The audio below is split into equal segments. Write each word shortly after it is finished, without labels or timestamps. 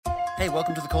Hey,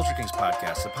 welcome to the Culture Kings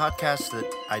podcast, the podcast that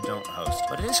I don't host,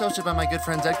 but it is hosted by my good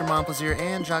friends Edgar Montplaisir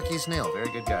and Jacques Snail.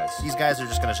 Very good guys. These guys are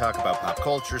just going to talk about pop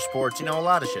culture, sports, a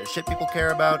lot of shit people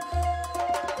care about.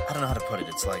 I don't know how to put it.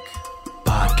 It's like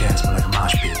podcast, but like a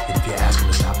mosh pit. And if you're asking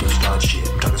to stop, don't start shit.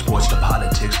 I'm talking sports to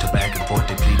politics to back and forth.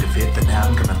 They plead the fifth, and now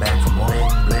I'm coming back for more.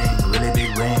 Bling, bling, really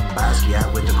big ring.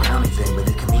 Basquiat with the crowny thing, but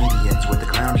the comedians with the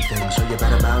clowny thing. So you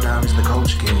better bow down, it's the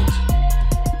Culture Kings.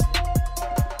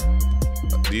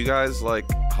 Do you guys like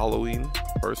Halloween,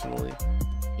 personally?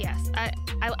 Yes.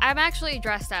 I'm actually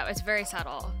dressed up. It's very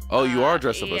subtle. Oh, you are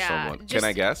dressed up as someone. Can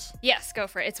I guess? Yes, go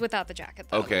for it. It's without the jacket,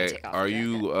 though. Okay. Are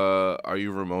you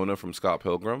Ramona from Scott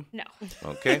Pilgrim? No.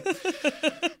 Okay.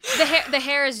 The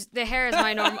hair is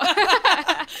my normal.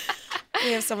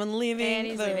 We have someone leaving.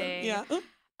 Annie's leaving.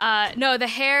 Yeah. No, the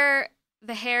hair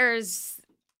is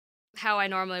how I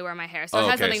normally wear my hair. So it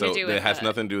has nothing to do with it has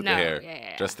nothing to do with the hair.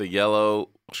 Yeah. Just the yellow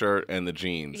shirt and the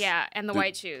jeans. Yeah, and the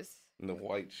white shoes. And the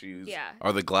white shoes. Yeah.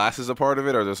 Are the glasses a part of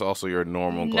it, or is this also your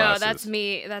normal glasses? No, that's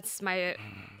me. That's my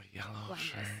yellow blindness.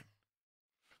 shirt.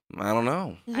 I don't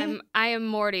know. I am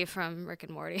Morty from Rick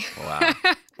and Morty. Wow.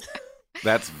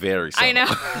 That's very subtle. I know.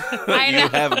 I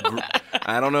know.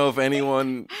 I don't know if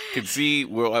anyone could see.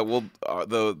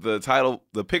 The title,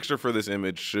 the picture for this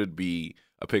image should be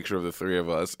a picture of the three of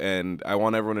us, and I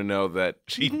want everyone to know that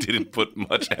she didn't put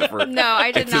much effort No,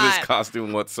 I did into not. this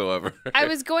costume whatsoever. I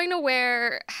was going to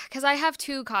wear, because I have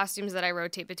two costumes that I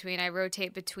rotate between. I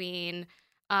rotate between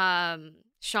Sean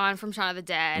from Shaun of the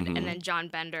Dead and then John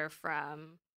Bender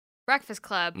from Breakfast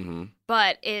Club,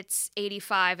 but it's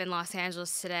 85 in Los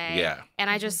Angeles today. Yeah. And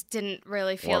I just didn't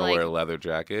really feel Want to like... wear a leather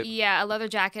jacket? Yeah, a leather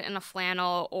jacket and a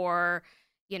flannel, or,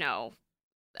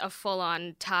 a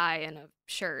full-on tie and a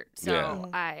shirt. So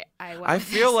Yeah. I went I with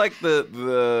feel this. like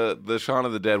the Shaun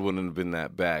of the Dead wouldn't have been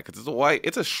that bad, because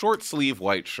it's a short sleeve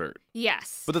white shirt.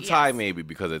 Yes. But the tie maybe,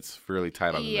 because it's fairly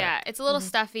tight on the Yeah, neck. it's a little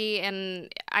stuffy, and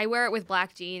I wear it with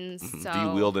black jeans. So Do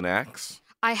you wield an axe?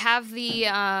 I have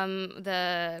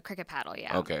the cricket paddle.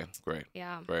 Yeah. Okay, great.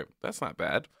 Yeah. Great. That's not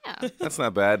bad. Yeah. That's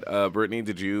not bad. Brittany,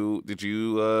 did you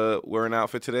wear an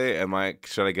outfit today?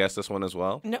 Should I guess this one as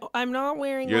well? No, I'm not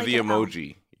wearing. You're like the an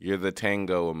emoji. You're the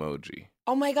tango emoji.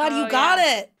 Oh my God, Oh, you got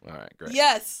yeah. it. All right, great.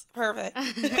 Yes, perfect.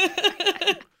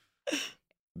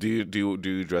 Do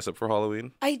you dress up for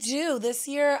Halloween? I do. This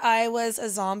year I was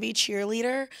a zombie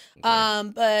cheerleader,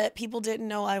 but people didn't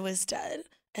know I was dead.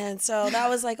 And so that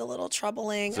was like a little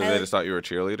troubling. So they just thought you were a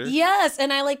cheerleader? Yes,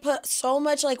 and I put so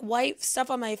much white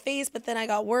stuff on my face, but then I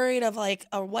got worried of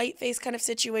a white face kind of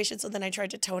situation, so then I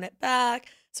tried to tone it back.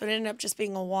 So it ended up just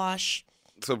being a wash.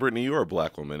 So Brittany, you are a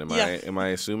black woman. Am I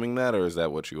assuming that, or is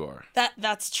that what you are?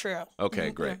 That's true. Okay,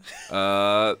 great.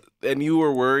 And you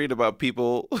were worried about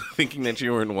people thinking that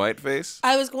you were in whiteface?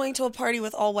 I was going to a party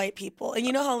with all white people, and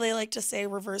you know how they like to say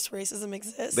reverse racism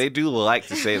exists? They do like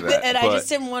to say that. And I but just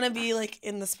didn't want to be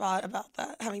in the spot about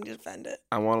that, having to defend it.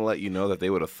 I want to let you know that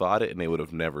they would have thought it and they would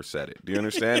have never said it. Do you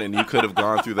understand? And you could have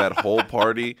gone through that whole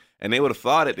party and they would have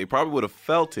thought it. They probably would have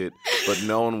felt it, but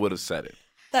no one would have said it.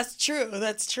 That's true.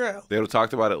 That's true. They would have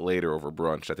talked about it later over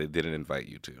brunch that they didn't invite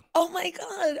you to. Oh my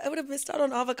God. I would have missed out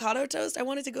on avocado toast. I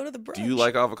wanted to go to the brunch. Do you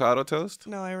like avocado toast?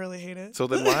 No, I really hate it. So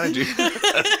then why did you?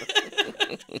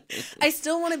 I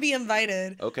still want to be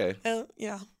invited. Okay.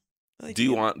 Yeah. Do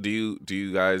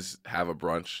you guys have a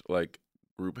brunch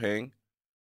group hang?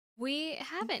 We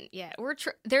haven't yet.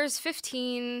 There's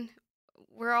 15.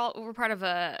 We're part of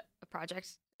a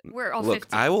project. We're all 15.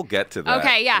 I will get to that.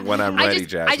 Okay, yeah. When I'm ready,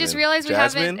 Jasmine. I just realized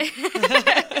Jasmine? we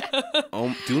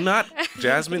haven't.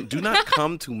 Jasmine, do not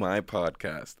come to my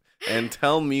podcast and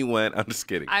tell me when. I'm just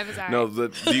kidding. I was sorry. No,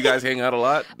 do you guys hang out a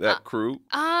lot? That crew,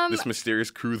 this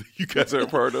mysterious crew that you guys are a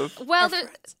part of. Well,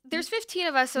 there's 15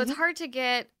 of us, so it's hard to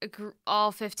get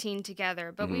all 15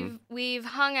 together. But we've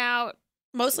hung out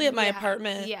mostly at my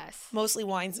apartment. Yes. Mostly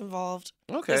wine's involved.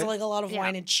 Okay. There's a lot of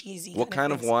wine and cheesy. What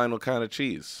kind of wine? What kind of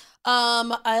cheese?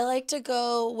 I like to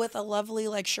go with a lovely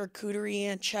charcuterie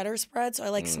and cheddar spread. So I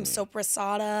like some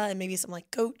sopressata and maybe some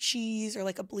goat cheese or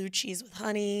a blue cheese with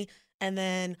honey, and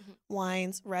then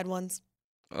wines, red ones.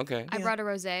 Okay. I brought a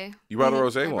rosé. You brought a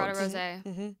rosé once? I brought a rosé.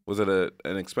 Mm-hmm. Was it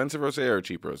an expensive rosé or a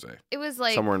cheap rosé? It was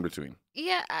somewhere in between.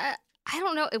 Yeah, I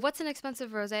don't know. What's an expensive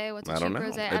rosé? What's a cheap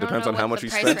rosé? It depends on how much you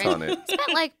spent on it.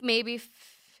 Spent maybe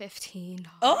 $15.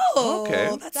 Oh,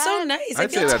 okay. That's so nice.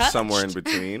 I'd say that's somewhere in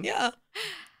between. Yeah.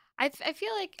 I feel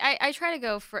like I try to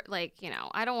go for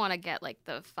I don't want to get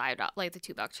the $5 the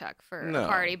 $2 check for a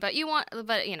party, but I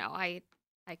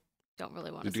don't really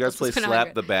want to. Did you guys play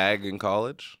Slap the Bag in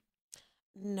college?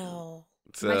 No.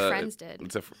 My friends did.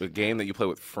 It's a game that you play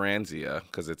with Franzia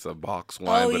because it's a box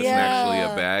wine, but it's yeah.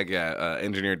 actually a bag. Yeah,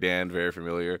 Engineer Dan, very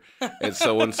familiar. And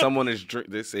so when someone is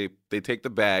they take the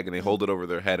bag and they hold it over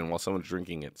their head, and while someone's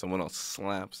drinking it, someone else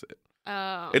slaps it.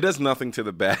 Oh. It does nothing to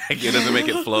the bag. It doesn't make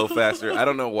it flow faster. I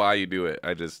don't know why you do it.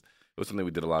 It was something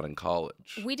we did a lot in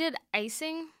college. We did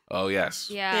icing. Oh, yes.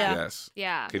 Yeah. Yes.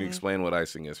 Yeah. Can you explain what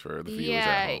icing is for the viewers Yeah,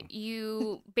 at home?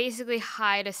 you basically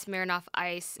hide a Smirnoff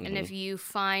Ice, and if you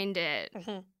find it,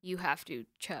 you have to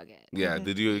chug it. Yeah.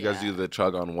 Did you guys do the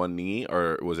chug on one knee,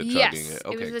 or was it chugging Yes, it?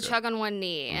 it was the good. chug on one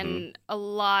knee, and a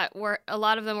lot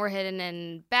of them were hidden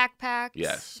in backpacks.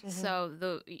 Yes.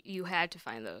 So you had to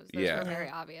find those. Those Yeah. were very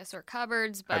obvious, or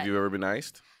cupboards. But Have you ever been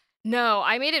iced? no,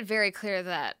 I made it very clear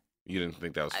that You didn't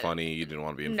think that was funny. You didn't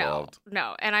want to be involved.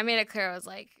 no, and I made it clear I was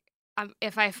like,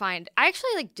 if I find, I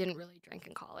actually didn't really drink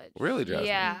in college. Really, Jasmine?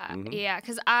 Yeah, Mhm. yeah,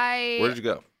 because Where did you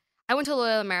go? I went to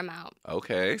Loyola Marymount.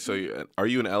 Okay. So are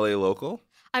you an LA local?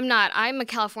 I'm not. I'm a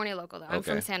California local though. I'm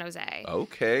Okay. from San Jose.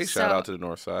 Okay. Shout So- out to the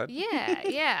North Side. Yeah,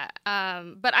 yeah.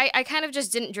 But I kind of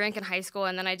just didn't drink in high school,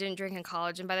 and then I didn't drink in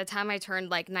college. And by the time I turned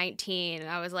like 19,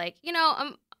 I was like,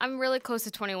 I'm really close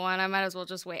to 21. I might as well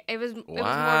just wait. It was more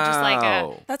just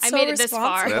like That's I so made it this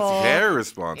far. responsible. That's very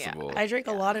responsible. I drank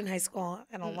a lot in high school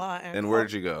and a lot. And where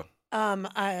did you go?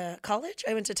 College?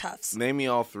 I went to Tufts. Name me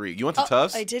all three. You went to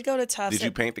Tufts? I did go to Tufts. Did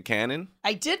you paint the cannon?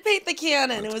 I did paint the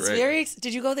cannon. That's it was great. very.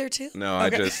 Did you go there too? No,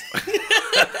 Okay. I just.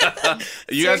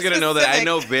 You guys gotta know that I specific.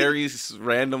 know very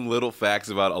random little facts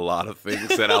about a lot of things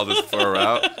that I'll just throw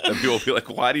out, and people will be like,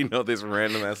 "Why do you know this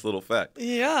random ass little fact?"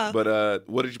 Yeah. But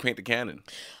what did you paint the cannon?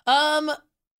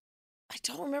 I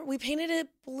don't remember. We painted it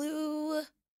blue.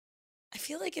 I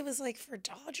feel like it was like for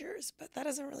Dodgers, but that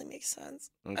doesn't really make sense.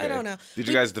 Okay. I don't know. Did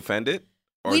you guys defend it?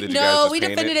 Or We did you guys just we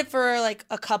paint defended it for like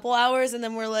a couple hours, and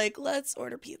then we're like, let's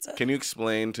order pizza. Can you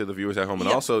explain to the viewers at home, and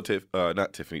Yeah. also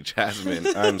not Tiffany, Jasmine,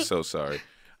 I'm so sorry,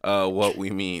 what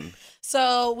we mean?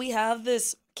 So we have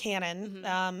this cannon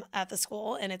at the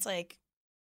school, and it's like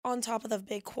on top of the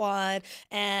big quad,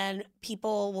 and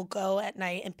people will go at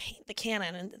night and paint the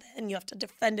cannon, and then you have to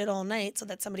defend it all night so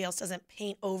that somebody else doesn't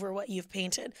paint over what you've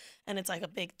painted. And it's like a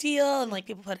big deal, and like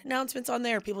people put announcements on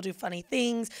there, people do funny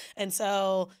things, and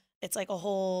so it's like a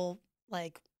whole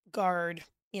like guard,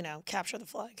 capture the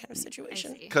flag kind of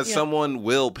situation. Because Yeah. someone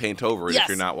will paint over it if Yes,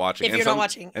 you're not watching. if And you're some- not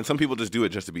watching. And some people just do it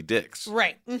just to be dicks.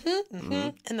 Right.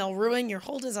 And they'll ruin your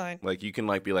whole design. Like you can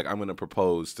be like, I'm gonna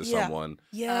propose to Yeah. someone.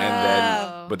 Yeah.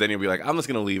 And then, but then you'll be like, I'm just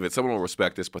gonna leave it. Someone will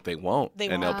respect this, but they won't, They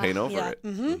and won't. they'll paint over Yeah.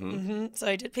 it. So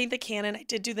I did paint the cannon. I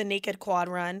did do the naked quad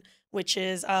run, which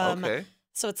is Okay.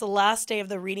 so it's the last day of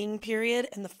the reading period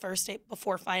and the first day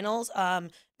before finals.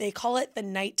 They call it the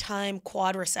nighttime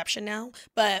quad reception now.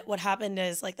 But what happened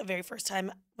is like the very first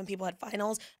time when people had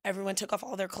finals, everyone took off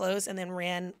all their clothes and then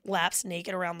ran laps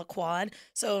naked around the quad.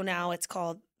 So now it's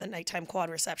called the nighttime quad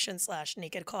reception /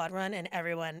 naked quad run, and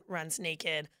everyone runs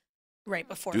naked right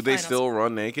before. Do they finals. still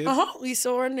run naked? We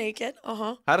still run naked.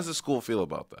 How does the school feel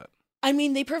about that? I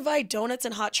mean, they provide donuts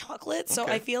and hot chocolate, so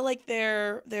Okay. I feel like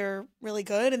they're really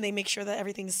good, and they make sure that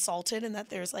everything's salted and that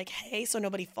there's like hay, so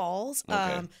nobody falls.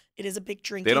 Okay. It is a big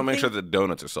drinking. They don't make thing. sure the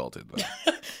donuts are salted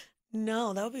though.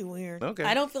 No, that would be weird. Okay.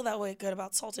 I don't feel that way good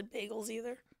about salted bagels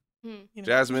either.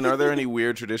 Jasmine, are there any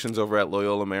weird traditions over at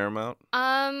Loyola Marymount?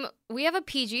 We have a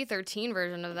PG-13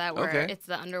 version of that where Okay. it's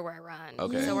the underwear run.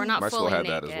 Okay. So we're not My school fully had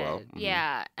naked. that as well. Mhm.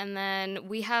 Yeah. And then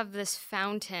we have this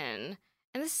fountain.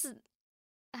 And this is,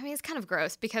 it's kind of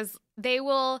gross because they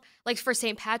will, like for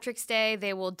St. Patrick's Day,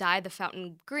 they will dye the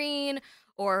fountain green,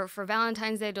 or for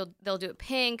Valentine's Day, they'll do it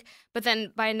pink. But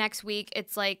then by next week,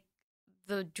 it's like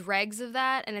the dregs of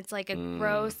that, and it's like a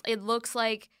gross, it looks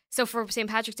like, so for St.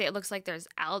 Patrick's Day, it looks like there's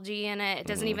algae in it. It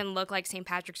doesn't even look like St.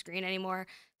 Patrick's green anymore.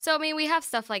 So, we have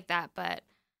stuff like that, but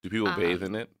Do people bathe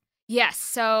in it? yes.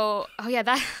 So,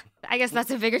 I guess that's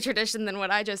a bigger tradition than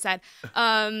what I just said.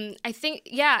 I think,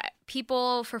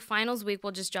 people for finals week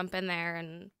will just jump in there,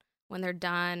 and when they're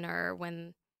done, or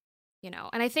when,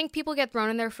 and I think people get thrown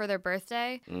in there for their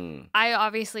birthday. I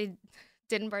obviously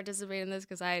didn't participate in this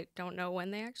because I don't know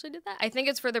when they actually did that. I think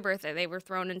it's for their birthday. They were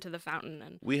thrown into the fountain.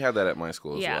 And We had that at my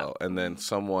school as Yeah. well. And then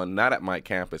someone, not at my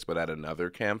campus, but at another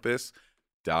campus,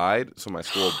 died. So my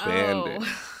school banned it.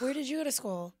 Where did you go to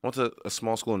school? I went to a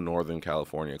small school in Northern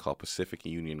California called Pacific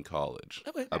Union College.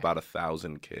 Okay. About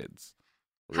 1,000 kids.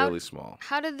 How- Really small.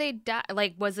 How did they die?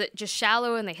 Like, was it just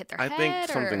shallow and they hit their I head? think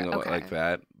something or? like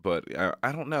that, but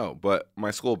I don't know. But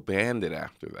my school banned it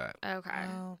after that Okay.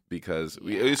 Oh. because it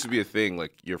used to be a thing.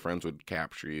 Like your friends would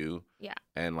capture you, Yeah.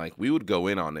 and like we would go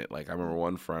in on it. Like I remember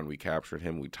one friend, we captured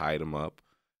him, we tied him up,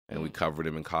 and we covered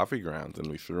him in coffee grounds,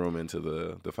 and we threw him into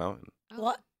the fountain.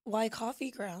 What? Why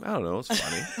coffee ground? I don't know. It's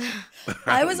funny.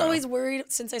 I was don't know. always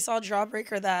worried since I saw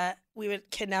Jawbreaker that we would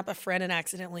kidnap a friend and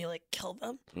accidentally like kill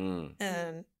them.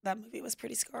 And that movie was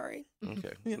pretty scarring.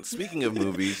 Okay. Speaking of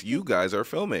movies, you guys are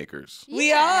filmmakers. We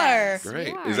Yes, are.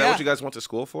 Great. we Is that are. what you guys went to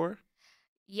school for?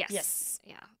 Yes. Yes.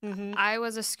 Yeah. Mm-hmm. I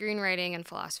was a screenwriting and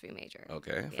philosophy major.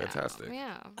 Okay. Yeah. Fantastic.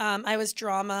 Yeah. I was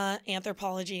drama,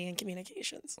 anthropology, and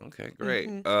communications. Okay, great.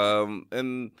 Mhm.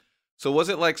 And so was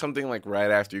it like something like right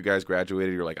after you guys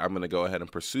graduated, you're like, I'm going to go ahead and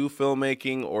pursue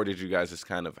filmmaking, or did you guys just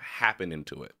kind of happen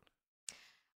into it?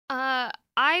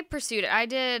 I pursued it. I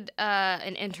did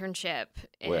an internship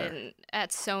Where?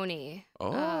 at Sony.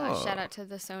 Oh. Shout out to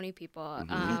the Sony people.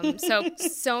 Mhm. So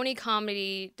Sony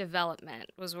Comedy Development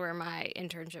was where my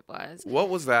internship was. What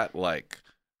was that like?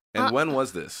 And when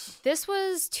was this? This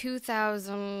was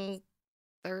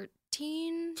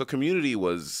 2013. So Community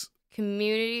was,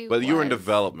 Community. but you were in was-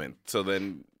 development, so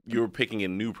then you were picking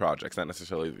in new projects, not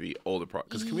necessarily the older projects,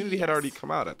 because Community had already Yes.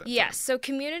 come out at that Yes. So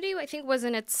Community, I think, was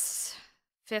in its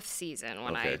 5th season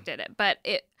when I Okay. did it. But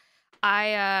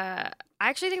I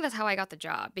actually think that's how I got the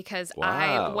job, because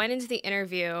I Wow. went into the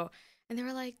interview and they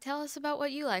were like, "Tell us about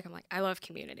what you like." I'm like, "I love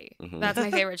Community. Mhm. That's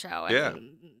my favorite show."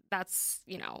 And Yeah. that's,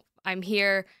 I'm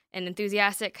here and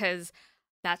enthusiastic because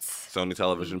that's Sony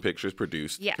Television Pictures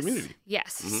produced yes, Community.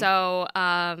 yes. Mhm. So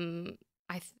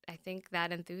I think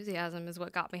that enthusiasm is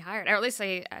what got me hired, or at least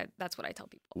that's what I tell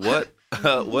people. What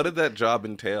did that job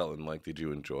entail, and like, did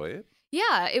you enjoy it?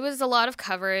 Yeah, it was a lot of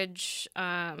coverage,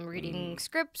 reading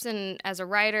scripts, and as a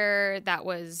writer, that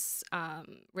was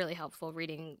really helpful,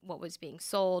 reading what was being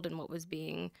sold and what was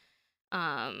being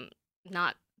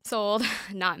not sold,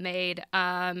 not made.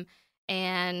 And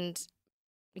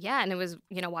yeah, and it was,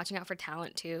 watching out for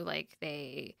talent too. Like,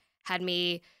 they had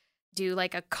me do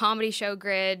like a comedy show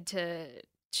grid to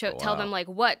tell them like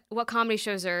what comedy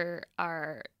shows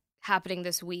are happening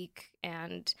this week,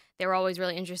 and they were always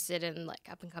really interested in like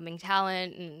up and coming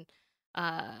talent, and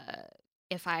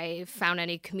if I found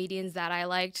any comedians that I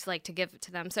liked, like, to give it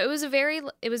to them. So it was a very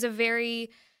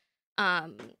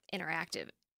interactive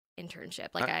internship.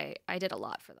 Like, I did a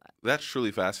lot for that. That's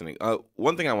truly fascinating.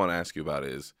 One thing I want to ask you about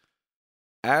is,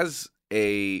 as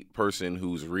a person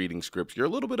who's reading scripts, you're a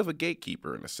little bit of a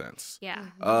gatekeeper in a sense. Yeah.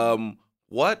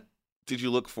 What did you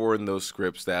look for in those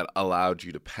scripts that allowed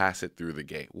you to pass it through the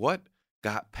gate? What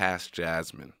got past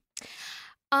Jasmine?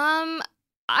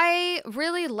 I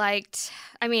really liked.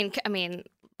 I mean,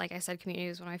 like I said, Community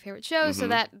was one of my favorite shows. So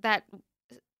Mhm. that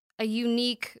a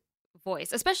unique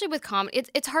voice, especially with comedy.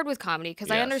 It's hard with comedy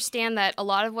because I Yes. understand that a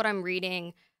lot of what I'm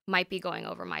reading might be going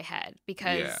over my head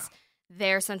because Yeah.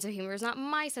 their sense of humor is not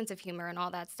my sense of humor and all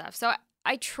that stuff. So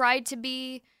I tried to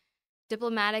be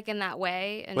diplomatic in that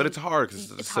way. And But it's hard because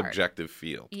it's a it's hard. subjective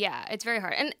field. Yeah, it's very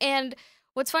hard. And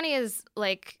what's funny is,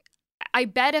 like, I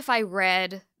bet if I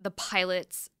read the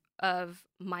pilots of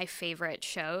my favorite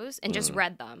shows and just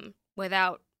read them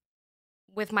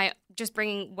just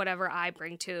bringing whatever I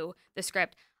bring to the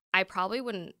script, I probably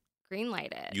wouldn't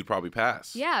greenlight it. You'd probably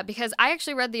pass. Yeah, because I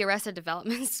actually read the Arrested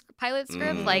Development pilot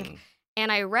script,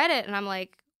 and I read it and I'm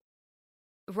like,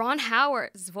 Ron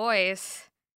Howard's voice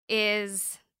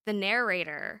is the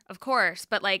narrator, of course,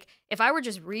 but like, if I were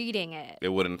just reading it, It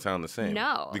wouldn't sound the same.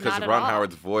 No, because not at Ron all.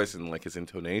 Howard's voice and like his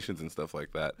intonations and stuff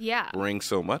like that yeah, bring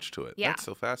so much to it. Yeah. That's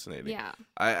so fascinating. yeah,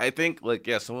 I think, like,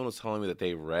 yeah, someone was telling me that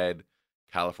they read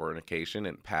Californication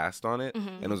and passed on it, Mhm.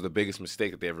 and it was the biggest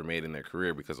mistake that they ever made in their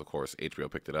career because, of course, HBO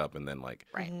picked it up and then like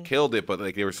right. killed it. But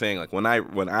like they were saying, like when I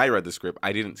read the script,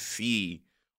 I didn't see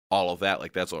all of that.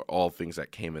 Like that's all things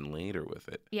that came in later with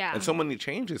it. Yeah. And so many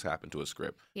changes happen to a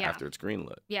script Yeah. after it's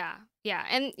greenlit. Yeah, yeah,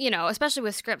 and especially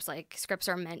with scripts, like, scripts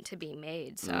are meant to be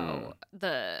made, so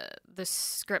the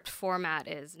script format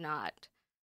is not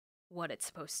what it's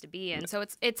supposed to be, and so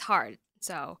it's hard.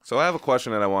 So I have a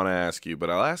question that I want to ask you, but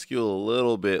I'll ask you a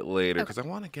little bit later Okay. because I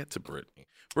want to get to Brittany.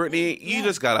 Brittany, you Yeah.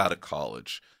 just got out of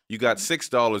college. You got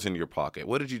 $6 in your pocket.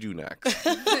 What did you do next?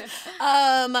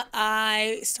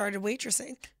 I started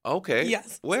waitressing. Okay.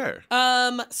 Yes. Where?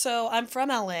 So I'm from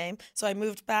LA, so I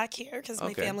moved back here because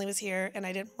my Okay. family was here, and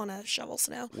I didn't want to shovel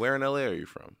snow. Where in LA are you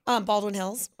from? Baldwin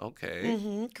Hills. Okay.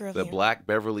 Mm-hmm. Grew up The here. Black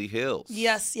Beverly Hills.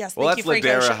 Yes. Well, Thank that's you, Franco.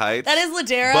 Ladera Heights. That is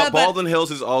Ladera, But Baldwin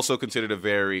Hills is also considered a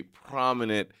very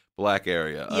prominent black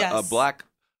area. A Yes. black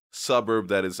suburb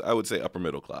that is, I would say, upper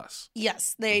middle class.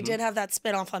 Yes, they Mhm. did have that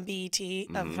spinoff on BET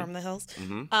Mhm. From the Hills.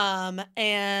 Mm-hmm.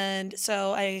 And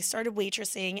so I started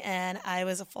waitressing, and I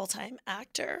was a full-time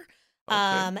actor.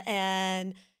 Okay.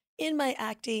 And in my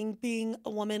acting, being a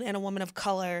woman and a woman of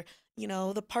color,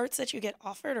 the parts that you get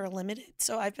offered are limited.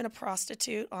 So I've been a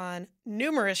prostitute on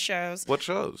numerous shows. What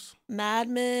shows? Mad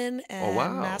Men and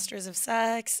wow. Masters of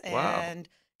Sex Wow. and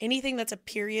anything that's a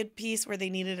period piece where they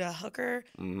needed a hooker,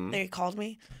 they called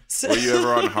me. So Were you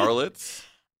ever on Harlots?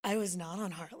 I was not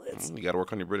on Harlots. You got to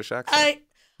work on your British accent.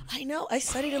 I know. I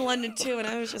studied in London too, and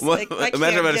I was just Well, like, I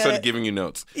imagine if I can't started get it. giving you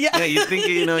notes. Yeah. You think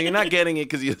you're not getting it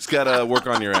because you just got to work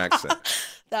on your accent.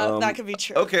 That could be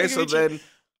true. Okay, That could so be true. then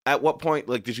at what point,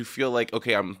 did you feel like,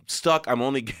 okay, I'm stuck. I'm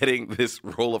only getting this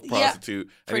role of prostitute.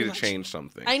 I pretty need much. to change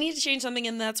something. I need to change something,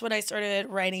 and that's when I started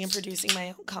writing and producing my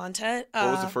own content.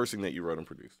 What was the first thing that you wrote and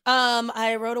produced?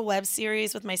 I wrote a web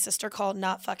series with my sister called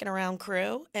Not Fucking Around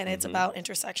Crew, and it's about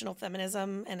intersectional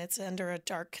feminism, and it's under a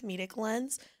dark comedic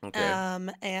lens. Okay.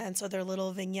 And so they're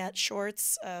little vignette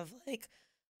shorts of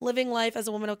living life as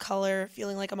a woman of color,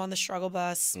 feeling like I'm on the struggle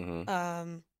bus.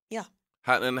 Yeah.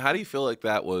 How do you feel like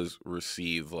that was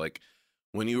received? Like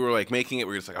when you were making it,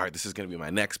 were you just like, all right, this is going to be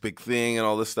my next big thing and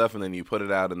all this stuff, and then you put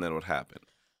it out, and then what happened?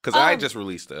 Because I just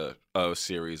released a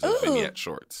series of vignette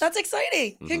shorts. That's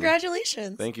exciting.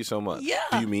 Congratulations. Thank you so much. Yeah.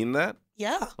 Do you mean that?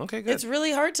 Yeah. Okay, good. It's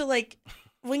really hard to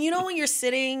when you're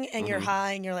sitting and you're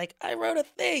high and you're like, I wrote a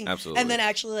thing. Absolutely. And then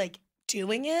actually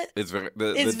doing it. It's very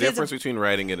the It's difference between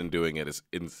writing it and doing it is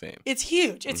insane. It's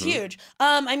huge. It's huge.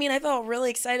 I felt really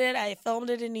excited. I filmed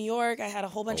it in New York. I had a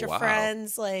whole bunch of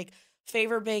friends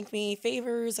favor bank me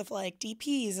favors of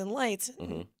DPs and lights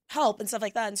and help and stuff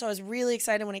like that. And so I was really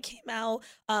excited when it came out.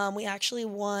 We actually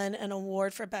won an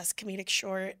award for best comedic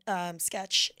short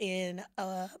sketch in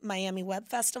Miami Web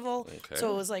Festival. Okay.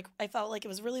 So it was I felt like it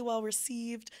was really well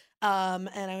received. And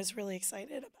I was really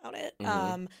excited about it.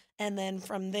 And then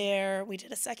from there, we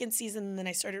did a second season, and then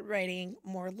I started writing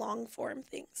more long form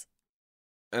things.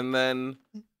 And then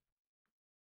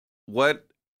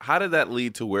how did that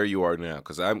lead to where you are now?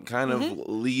 Because I'm kind of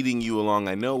leading you along.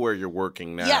 I know where you're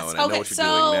working now, yes, and I know what you're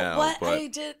doing now. What I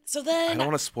did, so then I don't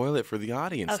want to spoil it for the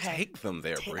audience. Okay. Take them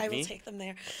there, Brittany. I will take them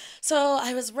there. So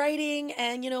I was writing,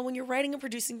 and when you're writing and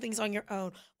producing things on your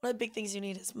own, one of the big things you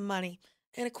need is money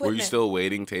and equipment. Were you still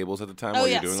waiting tables at the time while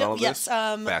you're doing all of this?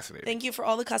 Yes. Fascinating. Thank you for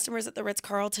all the customers at the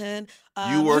Ritz-Carlton.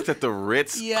 You worked at the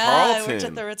Ritz-Carlton. Yeah, I worked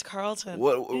at the Ritz-Carlton.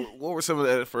 What were some of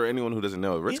that for anyone who doesn't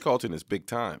know? Ritz-Carlton is big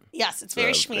time. Yes, it's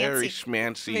very schmancy. Very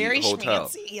schmancy very hotel.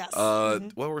 Schmancy, yes.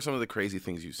 What were some of the crazy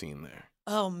things you've seen there?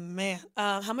 Oh, man.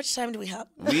 How much time do we have?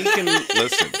 We can,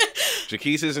 listen,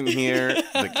 Jaquise isn't here.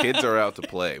 The kids are out to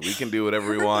play. We can do whatever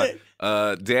we want.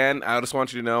 Dan, I just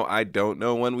want you to know, I don't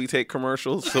know when we take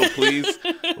commercials, so please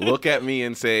look at me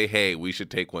and say, hey, we should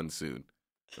take one soon.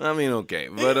 I mean, okay.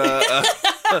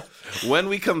 But when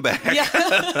we come back,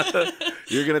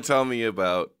 you're going to tell me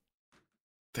about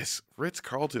this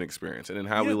Ritz-Carlton experience and then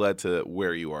how we led to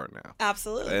where you are now.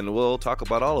 Absolutely. And we'll talk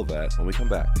about all of that when we come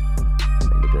back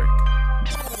from the break.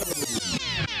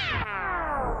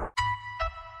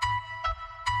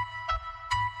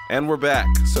 And we're back.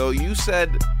 So you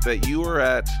said that you were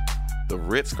at the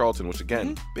Ritz-Carlton, which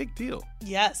again, big deal.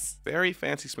 Yes. Very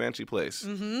fancy, smancy place.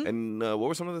 And what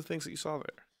were some of the things that you saw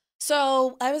there?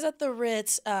 So I was at the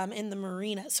Ritz in the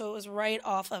marina, so it was right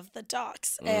off of the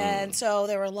docks. And so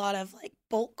there were a lot of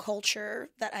boat culture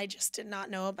that I just did not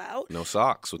know about. No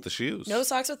socks with the shoes. No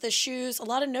socks with the shoes. A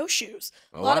lot of no shoes.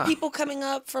 A lot of people coming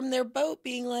up from their boat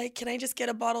being like, can I just get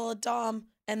a bottle of Dom?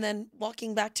 And then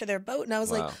walking back to their boat. And I was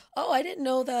like, oh, I didn't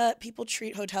know that people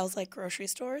treat hotels like grocery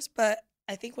stores. But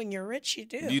I think when you're rich, you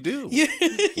do. You do.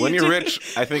 When you're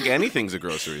rich, I think anything's a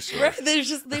grocery store. Right?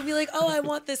 They'd be like, oh, I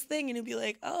want this thing. And you'd be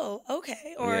like, oh,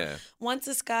 okay. Or once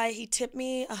this guy, he tipped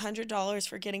me $100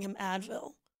 for getting him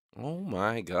Advil. Oh,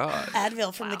 my God.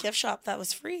 Advil from the gift shop that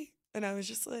was free. And I was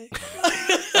just like,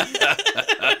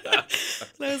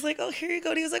 and I was like, oh, here you go.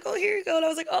 And he was like, oh, here you go. And I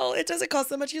was like, oh, it doesn't cost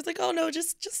that much. He was like, oh, no,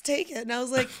 just take it. And I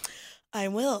was like, I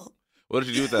will. What did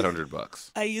you do with that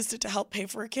 $100? I used it to help pay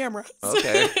for a camera.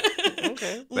 Okay.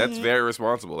 Okay. That's very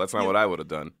responsible. That's not what I would have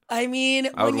done. I mean,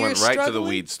 I would have went right to the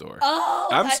weed store.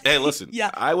 Oh. Hey, listen.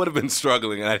 Yeah. I would have been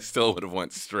struggling, and I still would have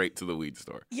went straight to the weed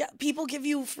store. Yeah. People give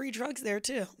you free drugs there,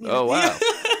 too. Oh, wow.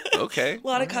 Okay. A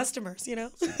lot of customers,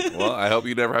 Well, I hope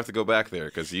you never have to go back there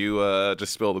because you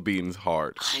just spill the beans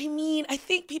hard. I mean, I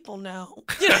think people know.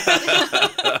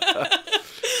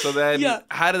 So then,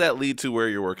 how did that lead to where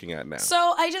you're working at now?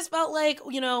 So I just felt like,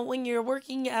 when you're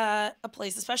working at a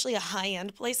place, especially a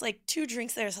high-end place, 2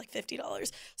 drinks there is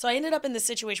 $50. So I ended up in this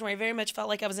situation where I very much felt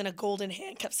like I was in a golden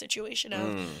handcuff situation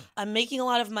of I'm making a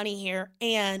lot of money here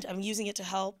and I'm using it to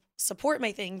help support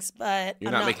my things, but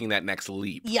you're not making that next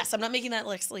leap. Yes, I'm not making that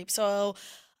next leap. So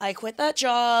I quit that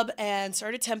job and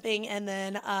started temping, and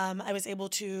then I was able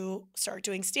to start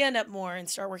doing stand-up more and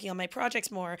start working on my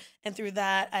projects more. And through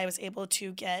that, I was able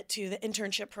to get to the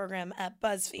internship program at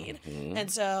BuzzFeed. And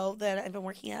so then I've been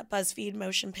working at BuzzFeed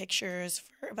Motion Pictures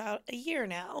for about a year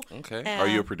now. Okay. Are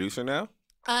you a producer now?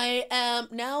 I am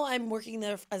now. I'm working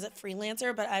there as a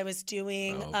freelancer, but I was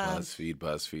doing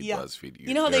BuzzFeed.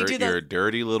 You know how they do your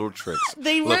dirty little tricks.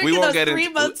 They Look, work we in won't those get 3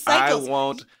 into. month cycles. I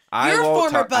won't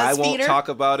BuzzFeeder. talk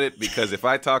about it because if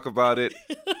I talk about it,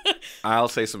 I'll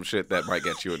say some shit that might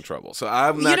get you in trouble. So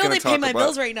I'm not going to talk about. They pay my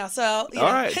bills right now, so all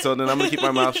right. So then I'm going to keep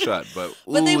my mouth shut. But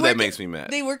that makes me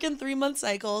mad. They work in 3 month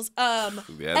cycles. Yeah,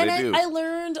 and they do.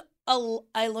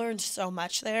 I learned so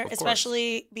much there,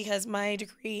 especially because my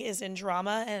degree is in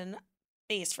drama and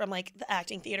based from like the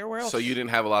acting theater world. So you didn't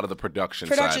have a lot of the production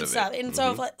side of stuff. it. And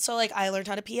so I learned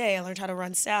how to PA, I learned how to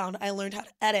run sound, I learned how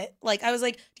to edit. Like I was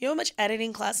like, do you know how much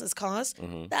editing classes cost?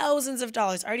 Thousands of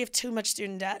dollars. I already have too much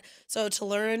student debt. So to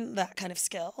learn that kind of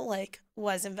skill like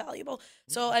was invaluable.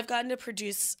 So I've gotten to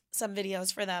produce some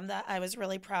videos for them that I was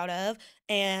really proud of,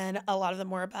 and a lot of them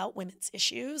were about women's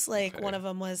issues. Like one of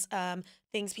them was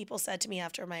things people said to me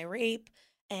after my rape.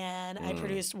 And I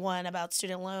produced one about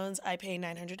student loans. I pay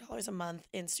 $900 a month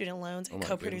in student loans. I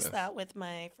co-produced that with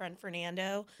my friend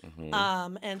Fernando.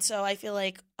 And so I feel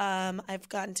like I've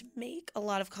gotten to make a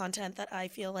lot of content that I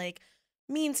feel like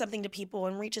means something to people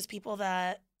and reaches people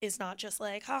that is not just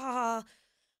like, ha ha ha,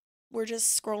 we're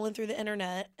just scrolling through the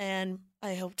internet. And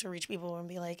I hope to reach people and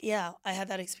be like, yeah, I had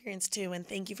that experience too. And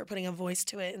thank you for putting a voice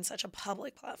to it in such a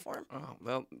public platform. Oh,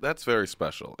 well, that's very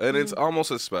special. And it's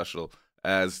almost as special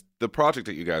as the project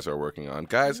that you guys are working on.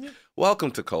 Guys,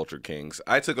 welcome to Culture Kings.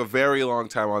 I took a very long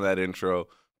time on that intro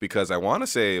because I want to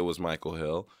say it was Michael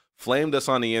Hill, flamed us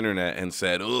on the internet and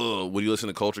said, oh, would you listen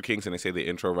to Culture Kings? And they say the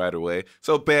intro right away.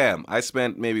 So bam, I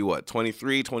spent maybe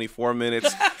 24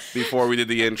 minutes before we did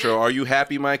the intro. Are you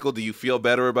happy, Michael? Do you feel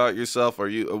better about yourself?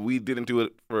 We didn't do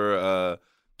it for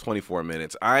 24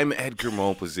 minutes. I'm Edgar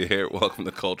Montplaisir. Welcome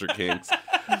to Culture Kings.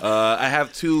 I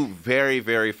have two very,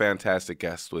 very fantastic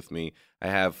guests with me. I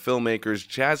have filmmakers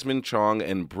Jasmine Chong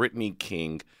and Brittany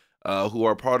King, who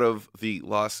are part of the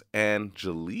Los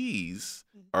Angeles,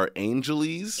 or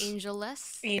Angeles?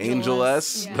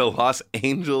 Angeles. The Los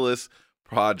Angeles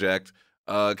project.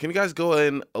 Can you guys go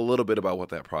in a little bit about what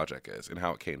that project is and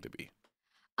how it came to be?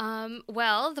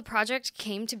 Well, the project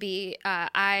came to be,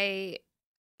 I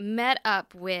met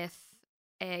up with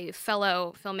a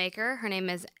fellow filmmaker. Her name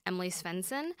is Emily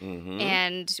Svensson.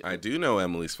 And I do know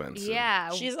Emily Svensson.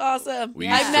 Yeah. She's awesome.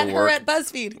 I've met her at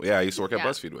BuzzFeed. Yeah, I used to work at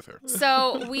BuzzFeed with her.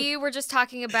 So we were just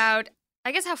talking about,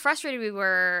 I guess, how frustrated we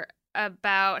were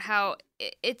about how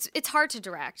it's hard to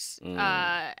direct.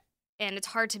 And it's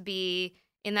hard to be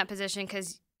in that position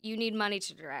because you need money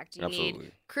to direct. You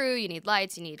need crew, you need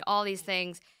lights, you need all these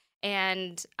things.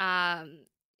 And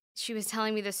she was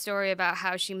telling me this story about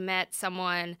how she met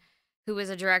someone who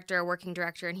was a working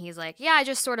director, and he's like, yeah, I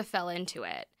just sort of fell into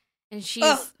it. And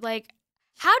she's like,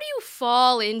 how do you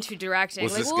fall into directing?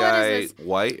 Was like, this guy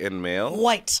white and male?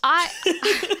 White. I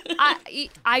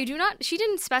do not, she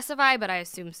didn't specify, but I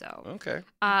assume so. Okay.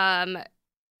 And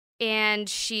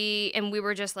we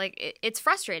were just like, it's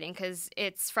frustrating because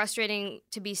it's frustrating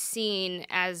to be seen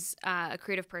as a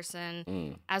creative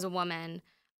person, as a woman,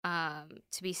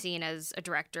 to be seen as a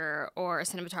director or a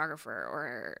cinematographer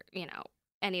or,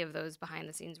 any of those behind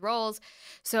the scenes roles.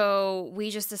 So we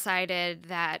just decided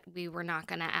that we were not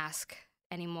going to ask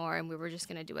anymore and we were just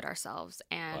going to do it ourselves.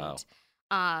 And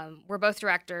we're both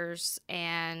directors,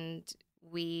 and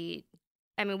we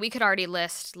could already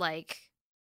list like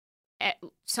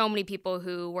so many people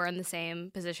who were in the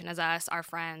same position as us, our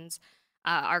friends,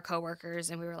 our coworkers,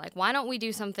 and we were like, why don't we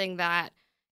do something that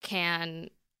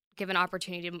can give an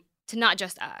opportunity to not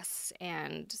just us?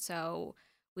 And so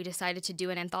we decided to do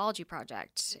an anthology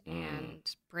project and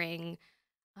bring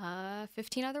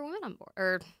 15 other women on board.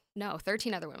 Or no,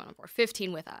 13 other women on board.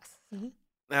 15 with us.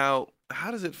 Now, how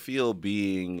does it feel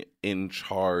being in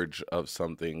charge of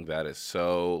something that is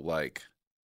so, like,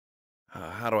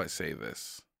 how do I say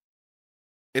this?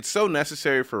 It's so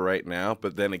necessary for right now,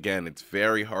 but then again, it's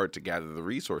very hard to gather the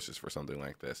resources for something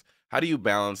like this. How do you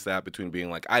balance that between being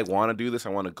like, I want to do this, I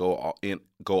want to go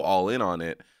all in on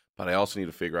it, but I also need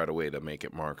to figure out a way to make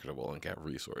it marketable and get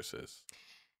resources?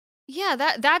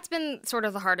 Yeah, that's been sort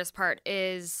of the hardest part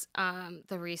is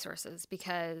the resources,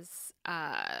 because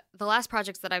the last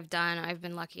projects that I've done, I've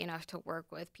been lucky enough to work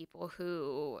with people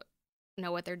who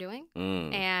know what they're doing.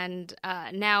 And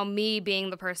now me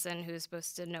being the person who's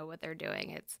supposed to know what they're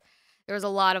doing, there was a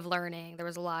lot of learning. There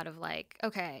was a lot of like,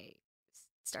 okay,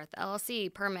 start the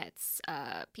LLC, permits,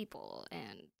 people,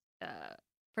 and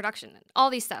production, all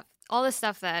this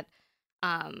stuff that,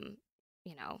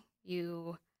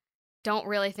 you don't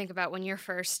really think about when you're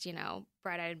first,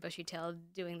 bright-eyed and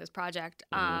bushy-tailed doing this project.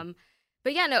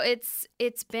 But yeah, no,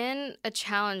 it's been a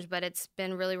challenge, but it's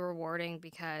been really rewarding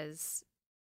because,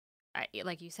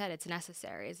 like you said, it's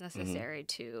necessary. It's necessary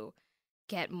to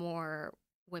get more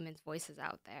women's voices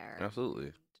out there.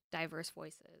 Absolutely. Diverse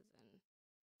voices. And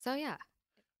so, yeah.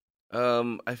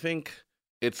 I think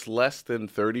it's less than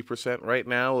 30% right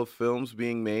now of films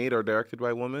being made or directed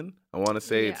by women. I want to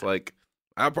say it's like,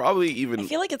 I feel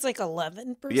like it's like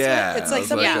 11%. Yeah. It's like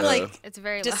something it's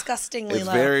very disgustingly it's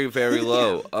low. very, very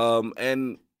low.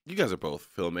 And you guys are both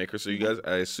filmmakers, so you guys,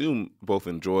 I assume, both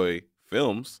enjoy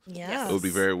films. Yeah. It would be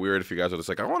very weird if you guys were just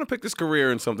like, I want to pick this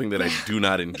career in something that I do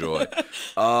not enjoy.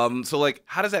 So like,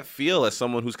 how does that feel as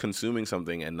someone who's consuming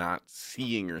something and not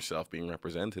seeing yourself being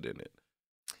represented in it?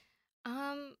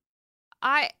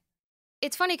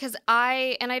 It's funny because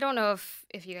I don't know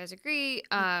if you guys agree,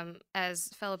 as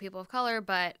fellow people of color,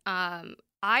 but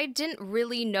I didn't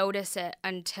really notice it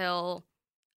until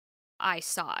I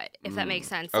saw it, if that makes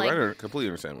sense. I completely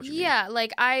understand what you mean. Yeah,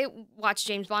 like I watch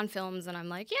James Bond films and I'm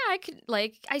like, yeah, I could,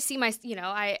 like, I see my,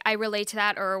 I relate to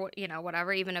that, or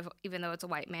whatever. Even though it's a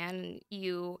white man,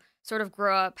 you sort of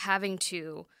grow up having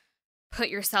to put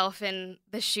yourself in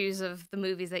the shoes of the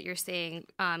movies that you're seeing,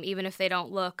 even if they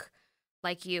don't look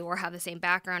like you or have the same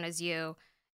background as you.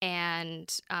 And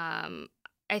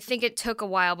I think it took a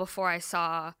while before I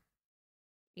saw,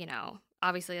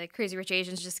 obviously, like, Crazy Rich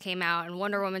Asians just came out and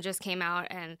Wonder Woman just came out,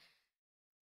 and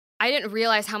I didn't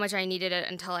realize how much I needed it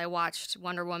until I watched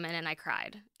Wonder Woman and I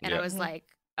cried. And I was like,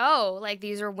 oh, like,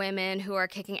 these are women who are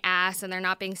kicking ass and they're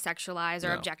not being sexualized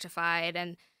or objectified.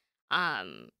 And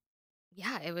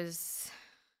it was,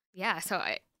 so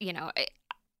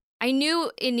I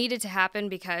knew it needed to happen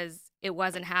because it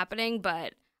wasn't happening,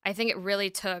 but I think it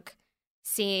really took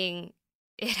seeing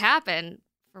it happen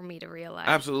for me to realize.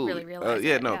 Absolutely. Really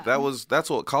realize that's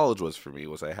what college was for me.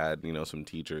 Was I had, some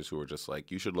teachers who were just like,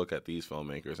 you should look at these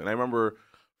filmmakers. And I remember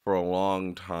for a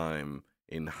long time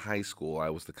in high school,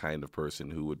 I was the kind of person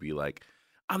who would be like,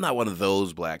 I'm not one of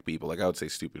those black people. Like, I would say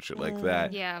stupid shit like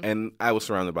that. Yeah. And I was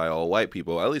surrounded by all white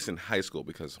people, at least in high school,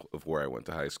 because of where I went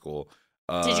to high school.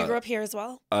 Did you grow up here as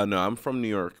well? No, I'm from New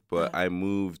York, but I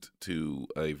moved to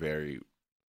a very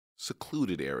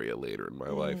secluded area later in my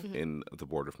life in the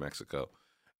border of Mexico.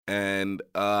 And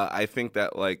I think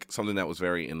that, like, something that was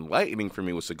very enlightening for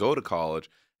me was to go to college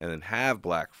and then have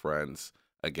black friends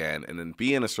again, and then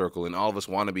be in a circle, and all of us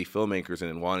want to be filmmakers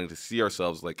and wanting to see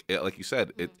ourselves, like you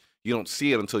said, you don't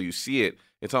see it until you see it.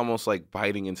 It's almost like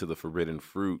biting into the forbidden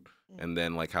fruit, and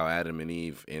then like how Adam and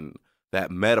Eve in that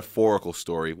metaphorical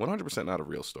story, 100% not a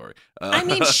real story. I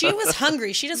mean, she was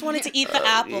hungry. She just wanted to eat the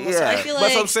apple. Yeah, so I feel like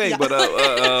that's what I'm saying.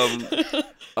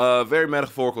 But very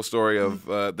metaphorical story of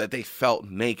that they felt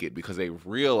naked because they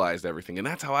realized everything. And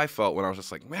that's how I felt when I was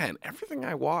just like, man, everything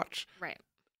I watch,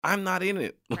 I'm not in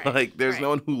it. Right. Like, there's no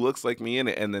one who looks like me in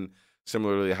it. And then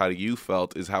similarly, how you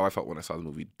felt is how I felt when I saw the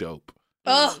movie Dope.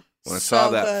 Oh, when I so saw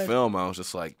that good. film, I was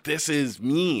just like, this is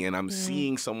me, and I'm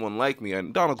seeing someone like me.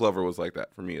 And Donald Glover was like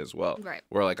that for me as well. Right.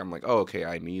 Where, like, I'm like, oh, okay,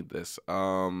 I need this.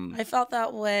 I felt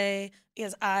that way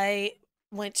because I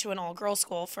went to an all-girls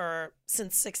school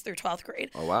since 6th through 12th grade.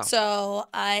 Oh, wow. So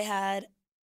I had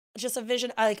just a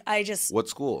vision. What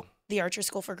school? The Archer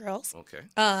School for Girls. Okay.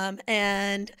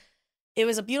 And it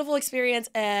was a beautiful experience,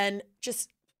 and just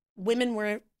women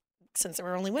were, since there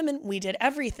were only women, we did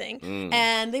everything.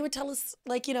 And they would tell us,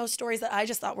 like, stories that I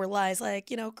just thought were lies.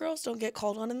 Like, girls don't get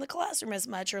called on in the classroom as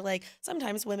much. Or, like,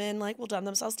 sometimes women, like, will dumb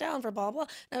themselves down for blah, blah.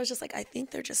 And I was just like, I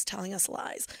think they're just telling us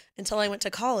lies. Until I went to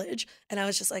college, and I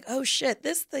was just like, oh, shit,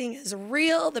 this thing is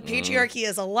real. The patriarchy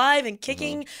is alive and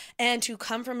kicking. And to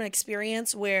come from an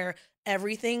experience where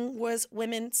everything was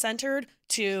women-centered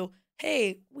to,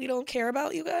 hey, we don't care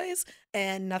about you guys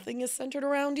and nothing is centered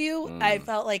around you. I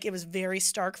felt like it was very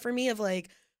stark for me of like,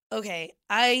 okay,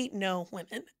 I know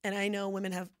women, and I know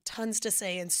women have tons to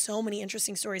say and so many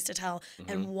interesting stories to tell.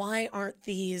 And why aren't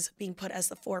these being put as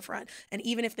the forefront? And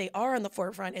even if they are on the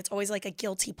forefront, it's always like a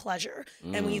guilty pleasure.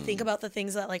 And when you think about the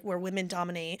things that, like, where women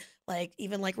dominate, like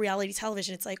even like reality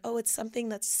television, it's like, oh, it's something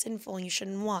that's sinful and you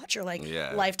shouldn't watch, or like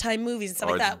Lifetime movies and stuff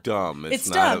or like that. It's dumb. It's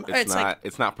dumb.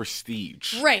 It's not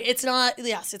prestige. Right. It's not.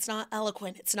 Yes. It's not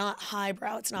eloquent. It's not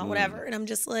highbrow. It's not whatever. And I'm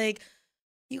just like,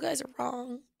 you guys are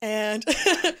wrong. And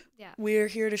we're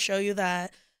here to show you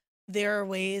that there are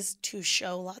ways to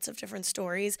show lots of different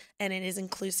stories, and it is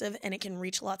inclusive, and it can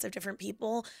reach lots of different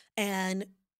people. And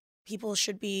people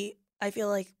should be, I feel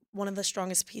like one of the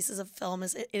strongest pieces of film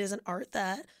is it is an art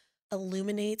that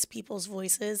illuminates people's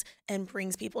voices and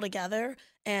brings people together.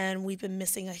 And we've been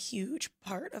missing a huge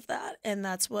part of that. And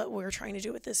that's what we're trying to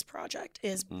do with this project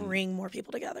is bring more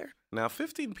people together. Now,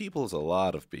 15 people is a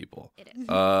lot of people. It is.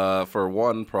 For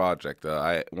one project.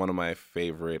 One of my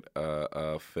favorite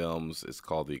films is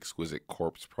called The Exquisite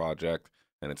Corpse Project,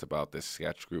 and it's about this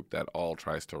sketch group that all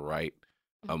tries to write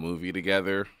a movie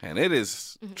together, and it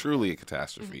is truly a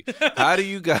catastrophe. How do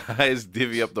you guys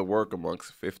divvy up the work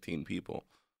amongst 15 people?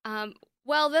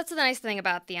 Well, that's the nice thing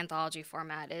about the anthology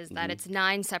format is that it's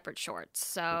 9 separate shorts.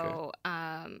 So,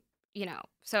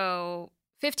 so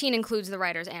 15 includes the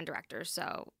writers and directors.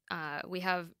 So we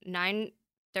have 9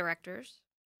 directors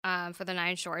for the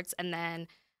 9 shorts, and then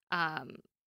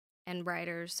and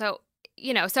writers. So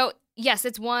so yes,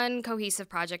 it's one cohesive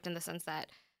project in the sense that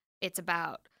it's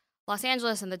about Los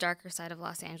Angeles and the darker side of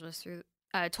Los Angeles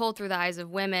told through the eyes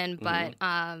of women, but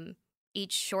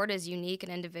each short is unique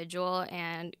and individual,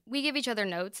 and we give each other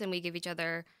notes and we give each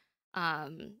other,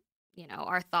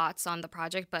 our thoughts on the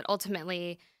project. But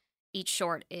ultimately, each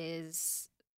short is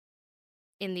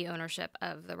in the ownership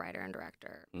of the writer and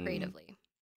director creatively.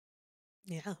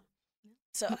 Yeah.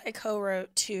 So I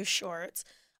co-wrote 2 shorts.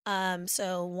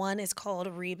 So one is called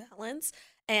Rebalance,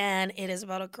 and it is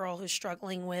about a girl who's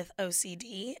struggling with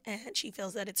OCD, and she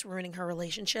feels that it's ruining her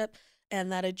relationship, and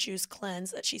that a juice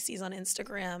cleanse that she sees on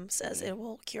Instagram says it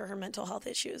will cure her mental health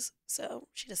issues. So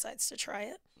she decides to try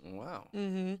it. Wow.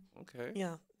 Okay.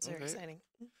 Yeah, it's very exciting.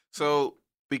 So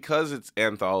because it's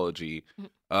anthology,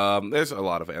 there's a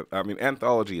lot of,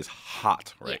 anthology is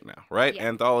hot right now, right? Yeah.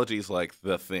 Anthology is like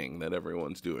the thing that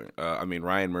everyone's doing.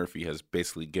 Ryan Murphy has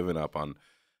basically given up on,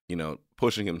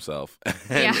 pushing himself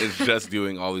and is just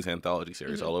doing all these anthology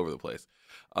series all over the place.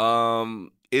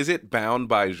 Is it bound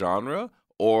by genre,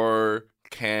 or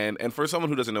and for someone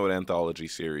who doesn't know what anthology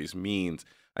series means,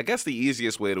 I guess the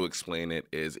easiest way to explain it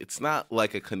is it's not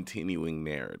like a continuing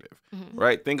narrative,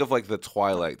 right? Think of like The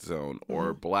Twilight Zone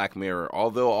or Black Mirror.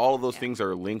 Although all of those things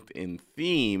are linked in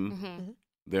theme,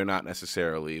 they're not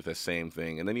necessarily the same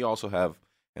thing. And then you also have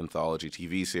anthology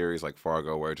TV series like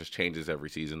Fargo, where it just changes every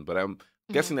season. But I'm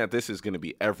guessing that this is going to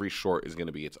be, every short is going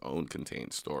to be its own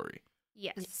contained story.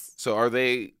 Yes. So are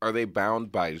they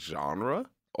bound by genre,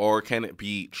 or can it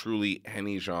be truly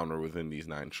any genre within these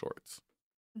 9 shorts?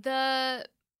 The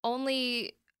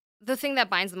thing that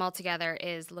binds them all together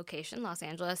is location, Los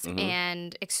Angeles,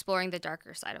 and exploring the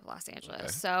darker side of Los Angeles.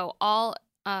 Okay. So all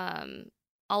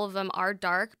of them are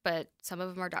dark, but some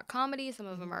of them are dark comedy, some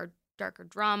of them are darker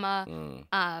drama.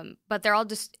 But they're all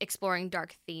just exploring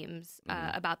dark themes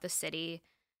about the city,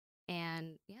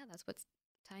 and that's what's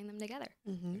tying them together.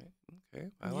 Okay.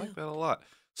 I like that a lot.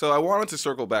 So I wanted to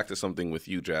circle back to something with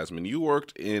you, Jasmine. You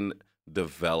worked in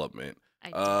development.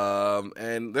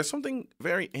 And there's something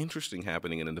very interesting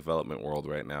happening in the development world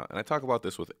right now. And I talk about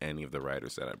this with any of the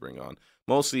writers that I bring on,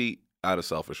 mostly out of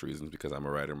selfish reasons because I'm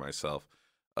a writer myself.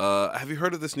 Have you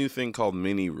heard of this new thing called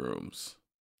mini rooms?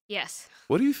 Yes.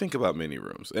 What do you think about mini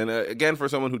rooms? And again, for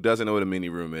someone who doesn't know what a mini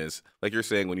room is, like you're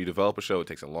saying, when you develop a show, it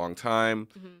takes a long time.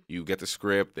 You get the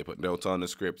script, they put notes on the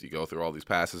script, you go through all these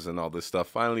passes and all this stuff.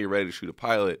 Finally, you're ready to shoot a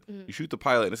pilot. You shoot the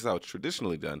pilot, and this is how it's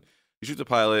traditionally done. You shoot the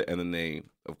pilot, and then they,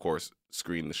 of course,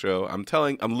 screen the show. I'm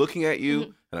looking at you,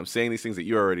 and I'm saying these things that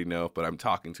you already know, but I'm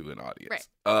talking to an audience.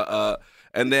 Right.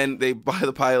 And then they buy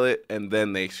the pilot, and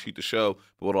then they shoot the show.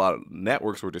 But what a lot of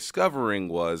networks were discovering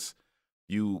was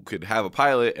you could have a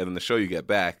pilot, and then the show you get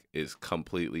back is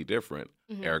completely different.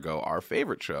 Ergo, our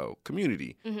favorite show,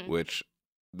 Community, which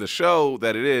the show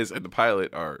that it is and the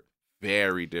pilot are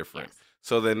very different. Yes.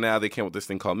 So then now they came up with this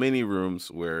thing called mini rooms,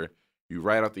 where you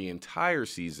write out the entire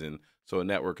season, so a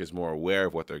network is more aware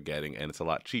of what they're getting, and it's a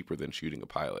lot cheaper than shooting a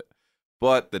pilot.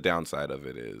 But the downside of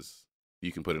it is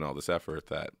you can put in all this effort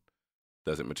that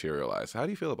doesn't materialize. How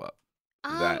do you feel about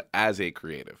that as a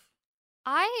creative?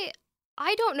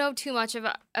 I don't know too much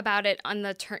about it on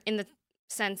in the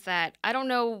sense that I don't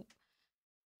know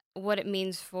what it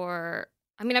means for.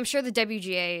 I mean, I'm sure the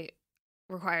WGA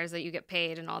requires that you get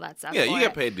paid and all that stuff. Yeah, you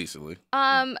get paid decently.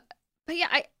 But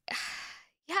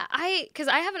because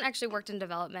I haven't actually worked in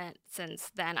development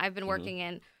since then. I've been working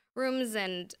in rooms,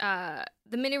 and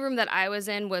the mini room that I was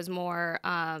in was more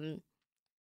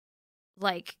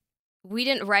like we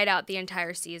didn't write out the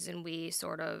entire season. We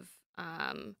sort of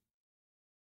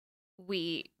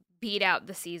we beat out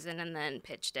the season and then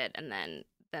pitched it, and then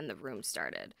the room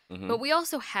started. But we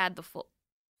also had the full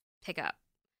pickup.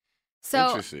 So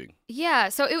interesting. Yeah.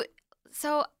 So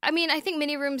I mean, I think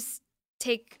mini rooms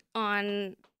take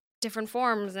on different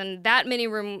forms, and that mini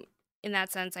room, in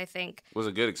that sense, I think was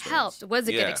a good experience. Was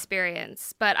a good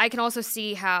experience. But I can also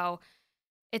see how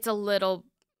it's a little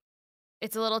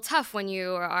it's a little tough when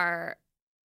you are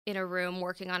in a room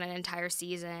working on an entire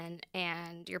season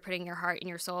and you're putting your heart and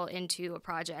your soul into a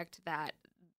project that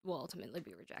will ultimately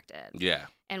be rejected. Yeah.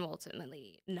 And will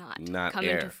ultimately not Not come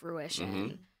air. into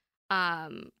fruition.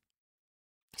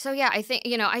 So yeah, I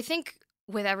think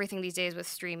with everything these days with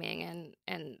streaming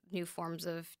and new forms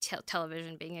of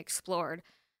television being explored,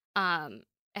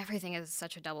 everything is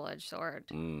such a double-edged sword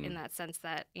in that sense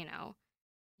that,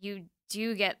 you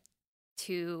do get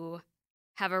to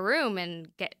have a room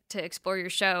and get to explore your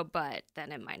show, but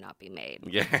then it might not be made.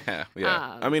 Yeah.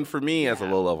 I mean, for me as a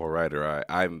yeah. low-level writer,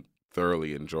 I'm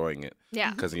thoroughly enjoying it.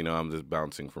 Yeah. Because, I'm just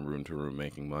bouncing from room to room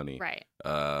making money. Right.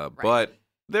 But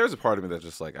there's a part of me that's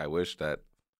just like, I wish that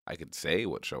I could say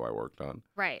what show I worked on.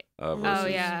 Right.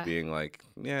 Versus yeah. being like,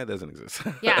 it doesn't exist.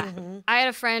 Yeah. Mm-hmm. I had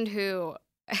a friend who,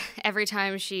 every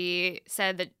time she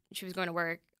said that she was going to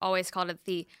work, always called it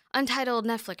the untitled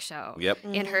Netflix show Yep.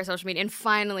 in her social media. And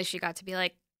finally she got to be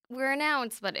like, we're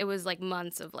announced. But it was like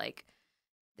months of like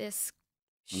this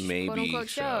Maybe quote-unquote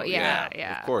show.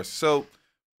 Yeah. Of course. So,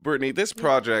 Brittany, this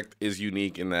project is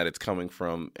unique in that it's coming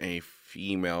from a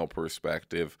female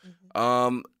perspective.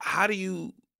 How do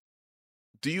you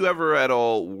ever at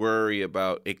all worry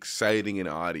about exciting an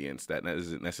audience that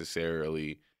isn't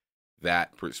necessarily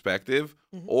that perspective?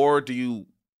 Or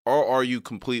are you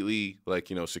completely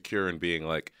like, secure in being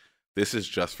like, this is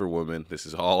just for women, this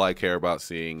is all I care about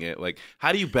seeing it? Like,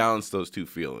 how do you balance those two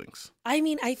feelings? I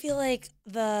mean, I feel like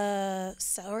the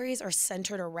stories are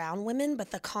centered around women,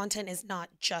 but the content is not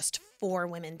just for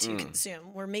women to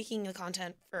consume. We're making the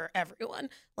content for everyone.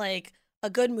 Like, a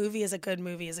good movie is a good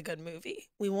movie is a good movie.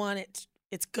 We want it,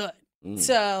 it's good.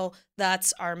 So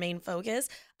that's our main focus.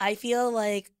 I feel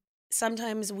like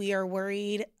sometimes we are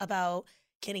worried about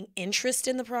getting interest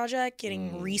in the project,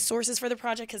 getting resources for the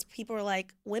project, because people are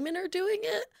like, women are doing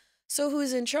it, so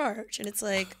who's in charge? And it's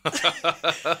like,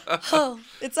 oh,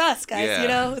 it's us, guys,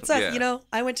 it's us,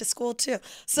 I went to school too.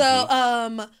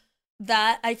 So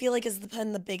that I feel like has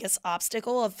been the biggest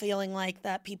obstacle of feeling like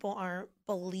that people aren't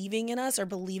believing in us or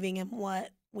believing in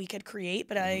what we could create.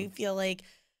 But I feel like,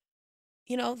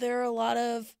 there are a lot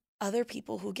of other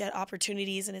people who get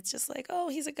opportunities and it's just like, oh,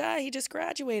 he's a guy, he just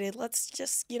graduated. Let's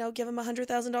just, give him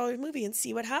 $100,000 movie and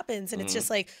see what happens. And it's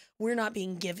just like, we're not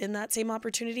being given that same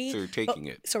opportunity. So you're taking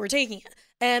it. So we're taking it.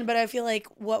 But I feel like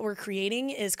what we're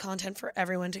creating is content for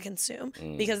everyone to consume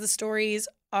because the stories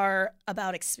are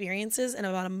about experiences and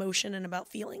about emotion and about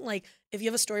feeling. Like, if you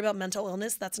have a story about mental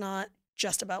illness, that's not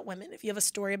just about women. If you have a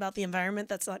story about the environment,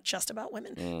 that's not just about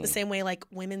women. The same way, like,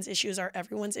 women's issues are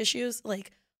everyone's issues. Like,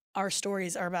 our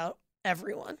stories are about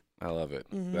everyone. I love it.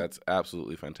 That's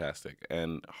absolutely fantastic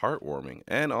and heartwarming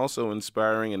and also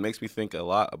inspiring, and makes me think a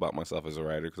lot about myself as a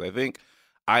writer, because I think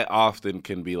I often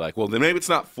can be like, well, then maybe it's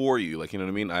not for you. Like, you know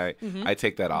what I mean? I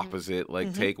take that opposite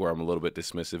take where I'm a little bit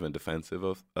dismissive and defensive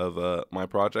of my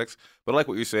projects. But I like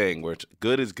what you're saying, where it's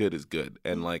good is good is good.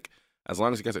 And like, as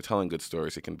long as you guys are telling good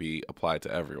stories, it can be applied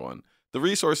to everyone. The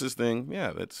resources thing,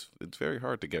 it's very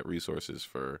hard to get resources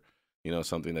for,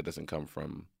 something that doesn't come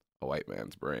from a white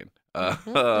man's brain. I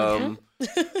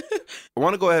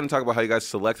want to go ahead and talk about how you guys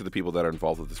selected the people that are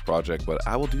involved with this project, but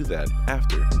I will do that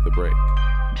after the break.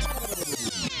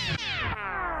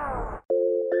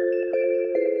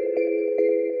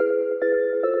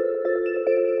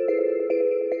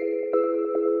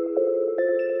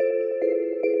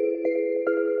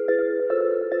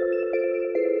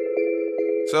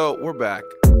 So we're back.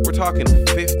 We're talking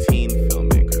 15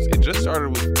 filmmakers. It just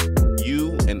started with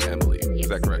you and Emily. Is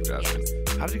that correct, Jasmine?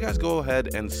 How did you guys go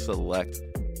ahead and select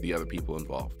the other people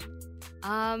involved?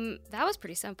 That was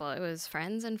pretty simple. It was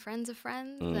friends and friends of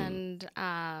friends. And,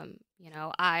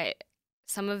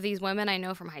 some of these women I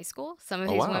know from high school. Some of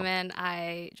these women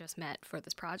I just met for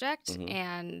this project.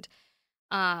 And,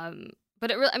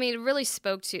 but it really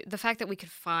spoke to the fact that we could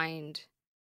find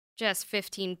just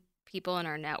 15 people in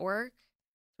our network.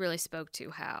 Really spoke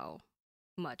to how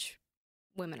much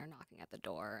women are knocking at the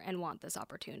door and want this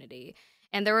opportunity.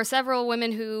 And there were several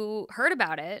women who heard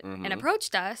about it and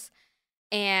approached us.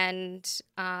 And,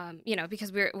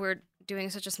 because we're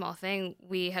doing such a small thing,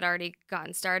 we had already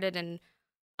gotten started, and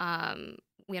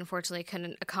we unfortunately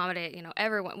couldn't accommodate,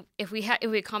 everyone. If we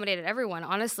accommodated everyone,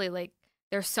 honestly, like,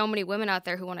 there's so many women out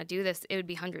there who want to do this, it would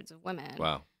be hundreds of women.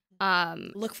 Wow.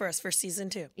 Look for us for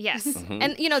season 2. Yes.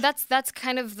 And, that's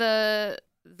kind of the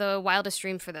wildest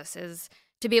dream for this, is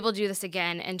to be able to do this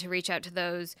again and to reach out to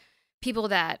those people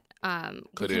that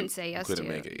couldn't say yes to.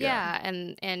 Make it,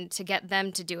 and to get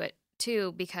them to do it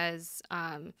too, because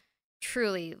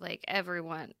truly, like,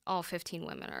 everyone, all 15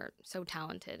 women are so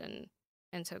talented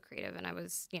and so creative. And I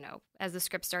was, as the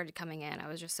script started coming in, I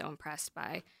was just so impressed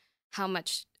by how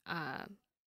much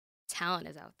talent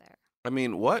is out there. I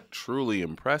mean, what truly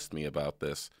impressed me about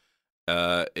this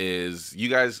is you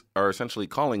guys are essentially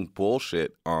calling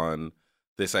bullshit on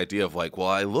this idea of like, well,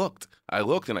 I looked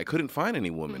and I couldn't find any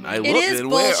women. I looked It is and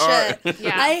bullshit. where are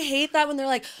Yeah. I hate that when they're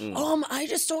like, I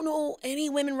just don't know any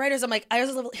women writers. I'm like,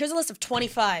 here's a list of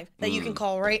 25 that you can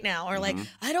call right now. Or like,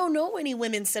 I don't know any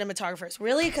women cinematographers.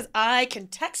 Really? Because I can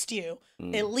text you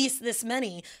at least this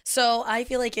many. So I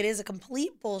feel like it is a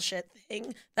complete bullshit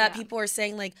thing that people are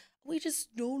saying like, we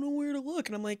just don't know where to look.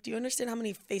 And I'm like, do you understand how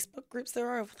many Facebook groups there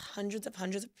are with hundreds of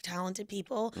talented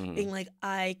people being like,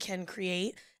 I can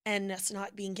create, and that's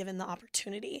not being given the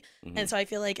opportunity. And so I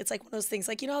feel like it's like one of those things,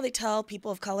 like, you know, they tell people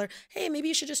of color, hey, maybe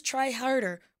you should just try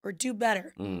harder or do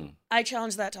better. I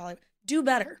challenge that to Hollywood. Do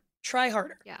better. Try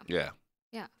harder. Yeah.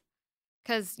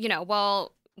 Because, you know,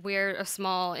 while we're a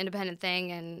small independent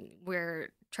thing and we're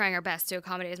trying our best to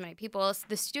accommodate as many people,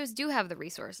 the studios do have the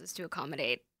resources to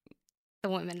accommodate the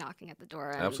women knocking at the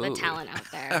door and Absolutely. the talent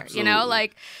out there. Absolutely. You know,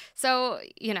 like, so,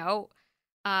 you know,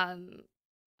 I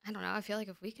don't know. I feel like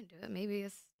if we can do it, maybe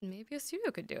a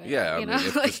studio could do it. Yeah, I you mean, know?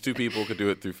 if Like, just two people could do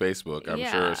it through Facebook, I'm sure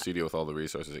Yeah. a studio with all the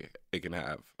resources it can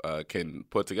have can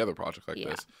put together a project like Yeah.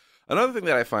 this. Another thing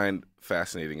that I find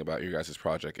fascinating about your guys'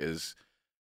 project is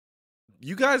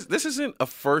you guys, this isn't a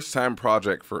first-time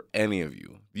project for any of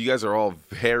you. You guys are all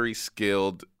very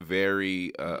skilled,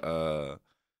 very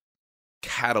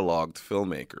cataloged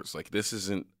filmmakers. Like, this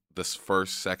isn't this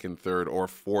first, second, third, or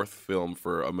fourth film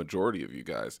for a majority of you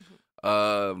guys.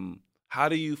 How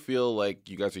do you feel like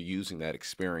you guys are using that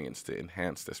experience to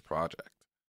enhance this project?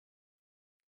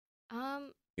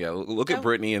 Yeah, look at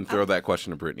Brittany and throw that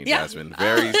question to Brittany, Yeah. Jasmine.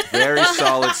 Very, very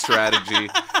solid strategy.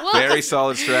 Very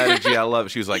solid strategy. I love it.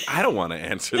 She was like, I don't want to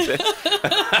answer this.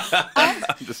 I'm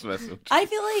just messing with you. I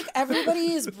feel like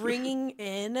everybody is bringing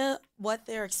in what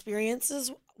their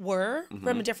experiences were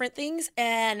from different things.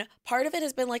 And part of it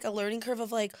has been like a learning curve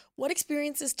of like, what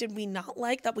experiences did we not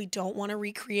like that we don't want to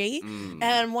recreate?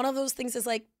 And one of those things is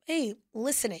like, hey,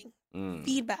 listening,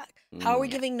 feedback. How are we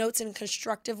giving notes in a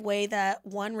constructive way that,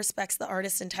 one, respects the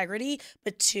artist's integrity,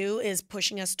 but two, is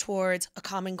pushing us towards a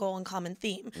common goal and common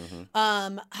theme?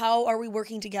 How are we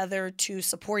working together to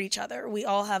support each other? We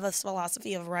all have a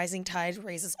philosophy of rising tide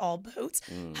raises all boats.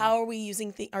 How are we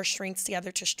using our strengths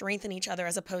together to strengthen each other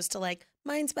as opposed to like,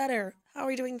 mine's better? How are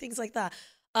we doing things like that?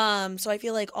 So I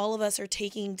feel like all of us are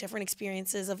taking different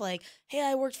experiences of like, hey,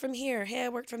 I worked from here. Hey, I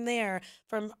worked from there.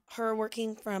 From her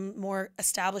working from more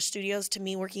established studios to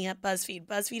me working at BuzzFeed.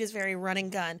 BuzzFeed is very run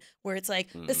and gun, where it's like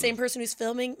the same person who's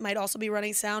filming might also be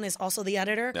running sound, is also the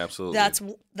editor.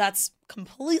 Absolutely. That's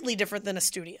completely different than a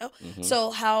studio.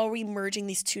 So how are we merging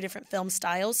these two different film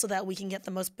styles so that we can get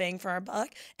the most bang for our buck,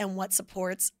 and what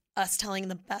supports us telling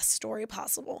the best story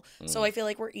possible? So I feel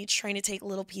like we're each trying to take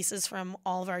little pieces from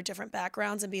all of our different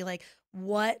backgrounds and be like,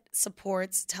 what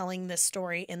supports telling this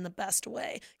story in the best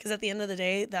way? Because at the end of the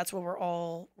day, that's what we're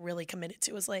all really committed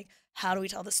to, is like, how do we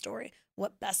tell the story?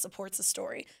 What best supports the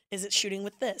story? Is it shooting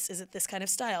with this? Is it this kind of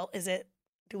style?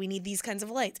 Do we need these kinds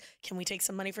of lights? Can we take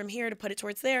some money from here to put it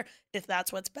towards there? If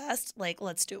that's what's best, like,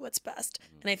 let's do what's best.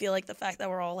 And I feel like the fact that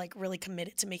we're all like really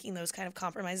committed to making those kind of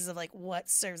compromises of like what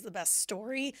serves the best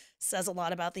story says a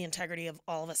lot about the integrity of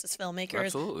all of us as filmmakers.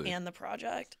 Absolutely. And the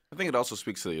project. I think it also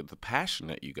speaks to the passion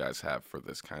that you guys have for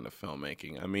this kind of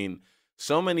filmmaking. I mean,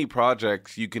 so many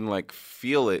projects, you can like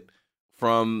feel it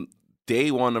from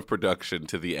day one of production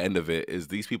to the end of it, is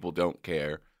these people don't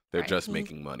care. They're just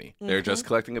making money. They're just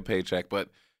collecting a paycheck, but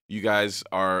you guys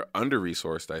are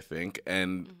under-resourced, I think,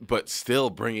 but still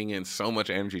bringing in so much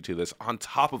energy to this on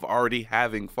top of already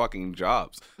having fucking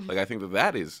jobs. Like, I think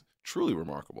that is truly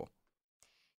remarkable.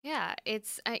 Yeah,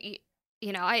 it's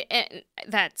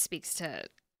that speaks to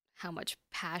how much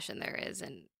passion there is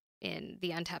in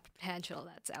the untapped potential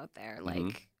that's out there.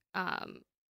 Like,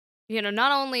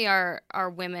 not only are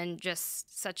women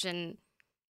just such an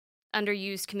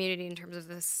underused community in terms of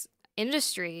this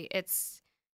industry, it's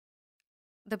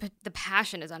the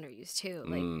passion is underused too.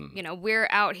 Like, we're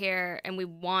out here and we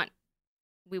want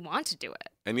to do it,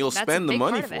 and you'll That's spend a the big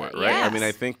money part of for it, it. right? I mean, I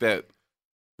Yes. think that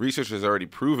research has already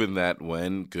proven that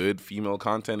when good female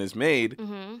content is made,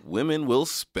 women will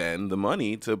spend the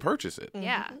money to purchase it.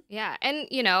 Yeah, and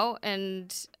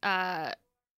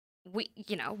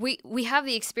we have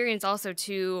the experience also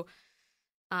to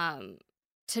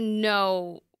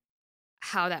know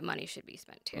how that money should be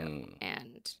spent too,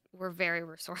 and we're very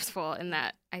resourceful in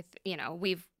that.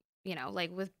 We've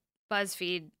like with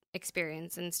BuzzFeed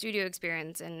experience and studio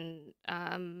experience and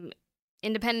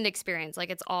independent experience, like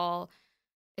it's all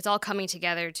coming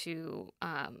together to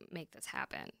make this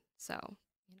happen. So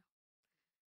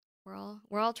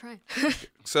we're all trying.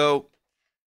 So,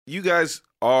 you guys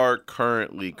are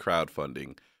currently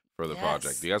crowdfunding for the Yes.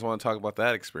 project. Do you guys want to talk about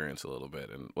that experience a little bit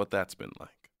and what that's been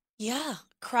like? Yeah,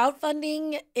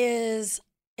 crowdfunding is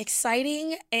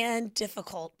exciting and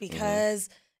difficult because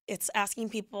it's asking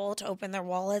people to open their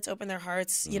wallets, open their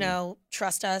hearts,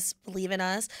 trust us, believe in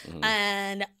us.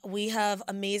 And we have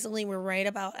amazingly, we're right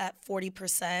about at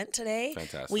 40% today.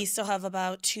 Fantastic. We still have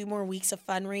about 2 more weeks of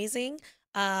fundraising.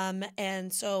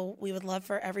 And so we would love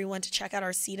for everyone to check out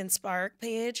our Seed and Spark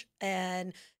page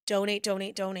and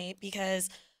donate because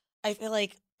I feel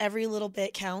like every little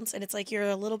bit counts, and it's like you're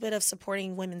a little bit of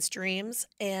supporting women's dreams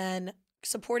and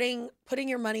putting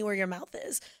your money where your mouth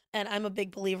is. And I'm a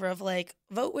big believer of like,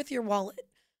 vote with your wallet.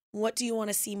 What do you want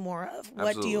to see more of?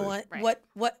 What do you want? Right.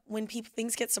 What when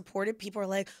things get supported, people are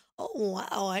like, oh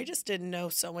wow, I just didn't know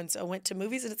so and so went to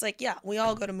movies, and it's like, yeah, we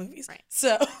all go to movies, Right.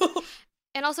 So.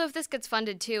 And also, if this gets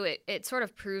funded too, it sort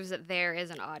of proves that there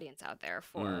is an audience out there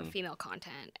for female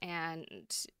content. And,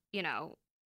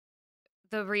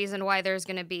 the reason why there's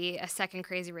going to be a second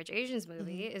Crazy Rich Asians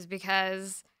movie is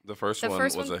because The first one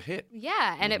was a hit.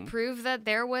 Yeah, and it proved that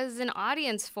there was an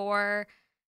audience for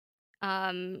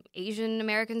Asian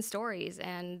American stories,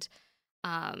 and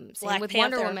same Black with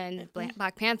Panther. Wonder Woman,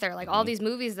 Black Panther, like all these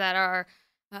movies that are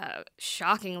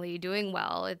shockingly doing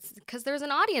well. It's because there's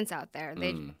an audience out there.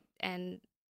 And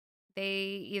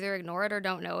they either ignore it or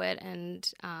don't know it. And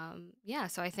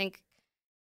so I think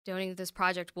donating to this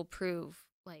project will prove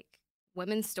like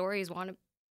women's stories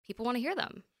people want to hear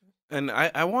them. And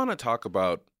I want to talk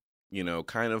about,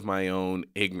 kind of my own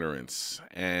ignorance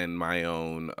and my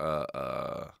own,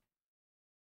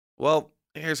 well,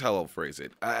 here's how I'll phrase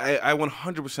it. I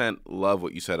 100% love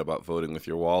what you said about voting with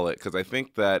your wallet, because I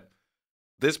think that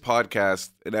this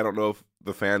podcast, and I don't know if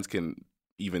the fans can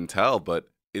even tell, but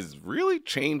is really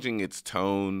changing its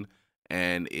tone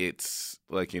and its,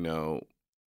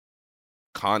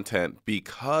 content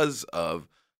because of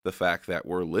the fact that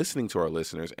we're listening to our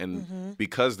listeners, and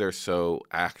because they're so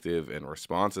active and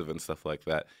responsive and stuff like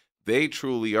that, they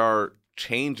truly are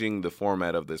changing the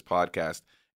format of this podcast.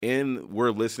 And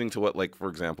we're listening to what, like, for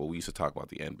example, we used to talk about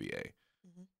the NBA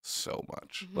so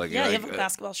much. Like, you have a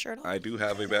basketball shirt on. I do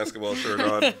have a basketball shirt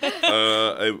on.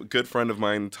 A good friend of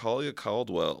mine, Talia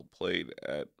Caldwell, played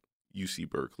at UC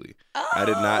Berkeley. I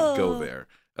did not go there.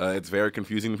 It's very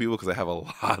confusing to people because I have a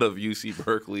lot of UC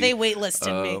Berkeley. They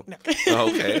waitlisted me. No.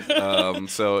 Okay.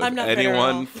 So if I'm not there at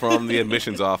anyone all. from the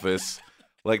admissions office,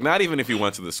 like not even if you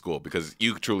went to the school, because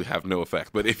you truly have no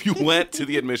effect, but if you went to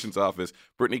the admissions office,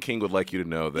 Brittany King would like you to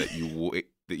know that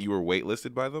you were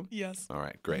waitlisted by them? Yes. All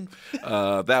right, great.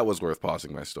 That was worth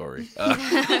pausing my story.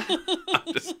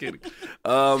 I'm just kidding.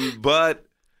 But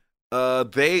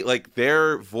they, like,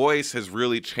 their voice has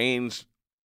really changed,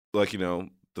 like,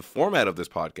 the format of this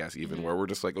podcast, even where we're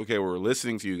just like, okay, we're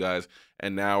listening to you guys,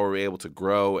 and now we're able to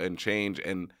grow and change.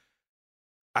 And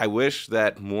I wish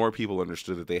that more people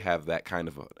understood that they have that kind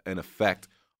of an effect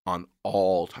on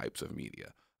all types of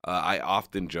media. I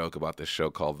often joke about this show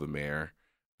called The Mayor.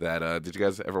 That did you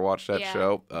guys ever watch that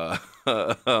show?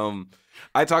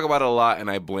 I talk about it a lot,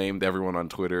 and I blamed everyone on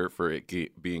Twitter for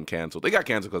it being canceled. They got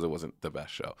canceled because it wasn't the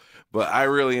best show, but I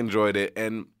really enjoyed it.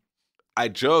 And I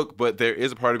joke, but there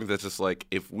is a part of me that's just like,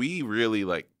 if we really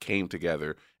came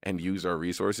together and used our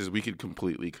resources, we could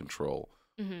completely control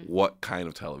what kind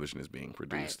of television is being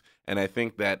produced. Right. And I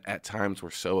think that at times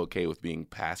we're so okay with being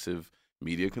passive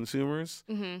media consumers,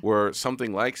 where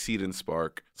something like Seed and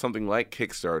Spark, something like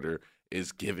Kickstarter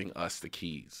is giving us the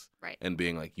keys. Right. And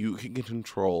being like, you can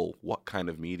control what kind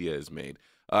of media is made.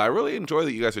 I really enjoy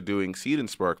that you guys are doing Seed and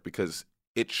Spark because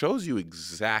it shows you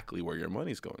exactly where your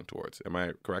money's going towards. Am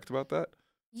I correct about that?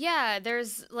 Yeah,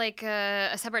 there's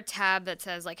a separate tab that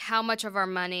says how much of our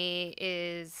money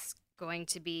is going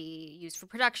to be used for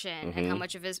production and how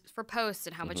much of it is for posts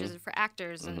and how much is it for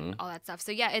actors and all that stuff.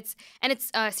 So yeah, it's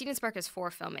Seed and Spark is for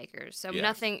filmmakers. So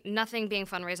nothing being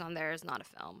fundraised on there is not a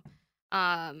film.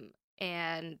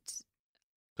 And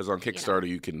because on Kickstarter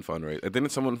you can fundraise. Didn't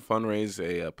someone fundraise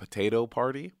a potato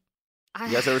party?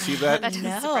 You guys ever see that? That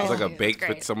No. It's like a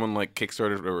baked, someone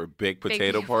Kickstarted or a baked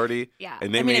potato party. Yeah.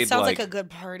 And they made it sounds like a good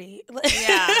party.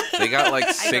 Yeah. They got I go to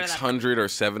that. 600 or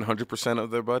 700% of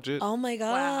their budget. Oh my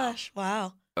gosh.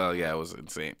 Wow. Oh yeah, it was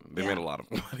insane. They made a lot of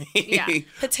money. Yeah.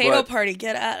 Potato party,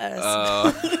 get at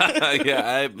us.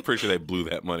 Yeah, I'm pretty sure they blew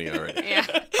that money already.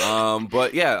 Yeah.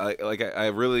 But yeah, I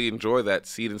really enjoy that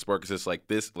Seed and Spark is just like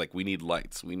this. Like, we need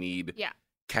lights, we need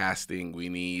casting, we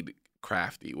need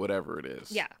crafty, whatever it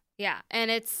is. Yeah. Yeah. And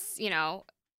it's,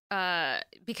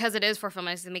 because it is for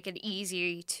filmmakers, to make it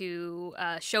easy to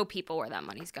show people where that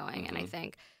money's going. And I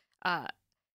think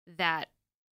that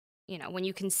when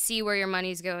you can see where your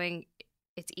money's going,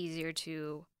 it's easier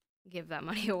to give that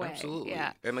money away. Absolutely.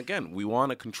 Yeah. And again, we want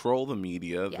to control the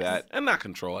media and not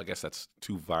control, I guess that's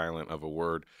too violent of a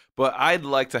word, but I'd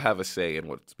like to have a say in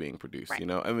what's being produced, Right.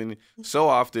 I mean, so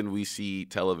often we see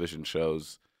television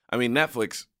shows. I mean,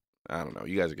 Netflix, I don't know,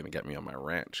 you guys are going to get me on my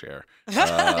rant chair.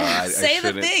 Say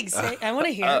the thing. I want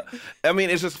to hear it. I mean,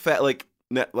 it's just like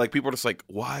people are just like,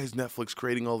 why is Netflix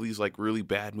creating all these like really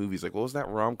bad movies? Like, what was that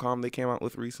rom-com they came out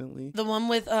with recently? The one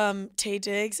with Taye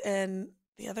Diggs and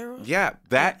the other one? Yeah,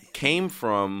 that came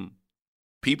from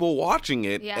people watching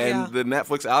it, and the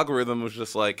Netflix algorithm was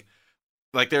just like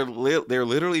they're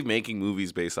literally making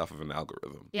movies based off of an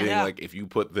algorithm. Yeah. Being like, if you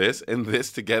put this and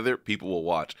this together, people will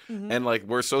watch. Mm-hmm. And like,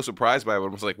 we're so surprised by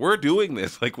it. It's like, we're doing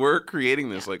this. Like, we're creating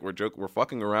this. Like, we're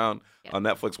fucking around on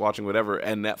Netflix watching whatever,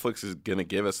 and Netflix is gonna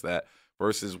give us that.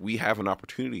 Versus we have an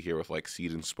opportunity here with like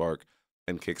Seed and Spark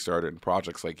and Kickstarter and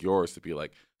projects like yours to be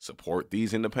like, support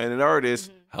these independent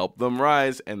artists, help them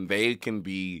rise, and they can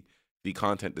be the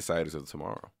content deciders of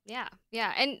tomorrow. Yeah.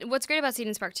 And what's great about Seed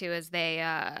and Spark too is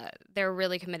they're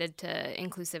really committed to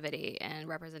inclusivity and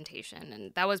representation,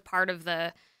 and that was part of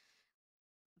the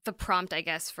prompt, I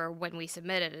guess, for when we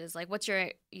submitted it. Is like, what's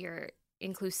your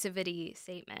inclusivity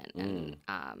statement? And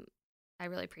I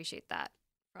really appreciate that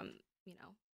from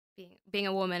being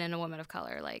a woman and a woman of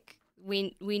color. Like,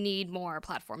 we need more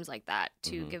platforms like that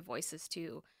to give voices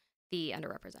to the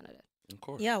underrepresented. Of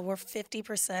course. Yeah, we're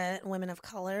 50% women of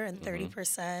color and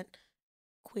 30%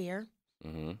 queer,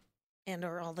 and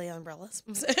or all the umbrellas.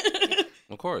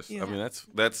 Of course. Yeah. I mean,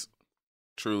 that's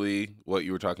truly what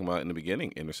you were talking about in the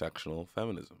beginning, intersectional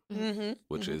feminism,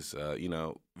 which is,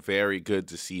 very good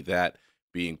to see that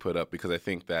being put up, because I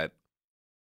think that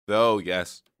though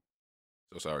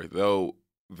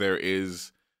there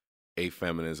is a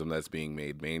feminism that's being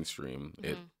made mainstream,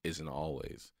 it isn't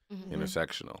always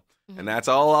intersectional. And that's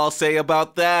all I'll say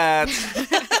about that.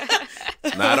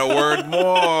 Not a word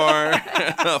more.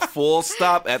 A full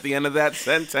stop at the end of that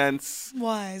sentence.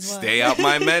 Wise. Stay out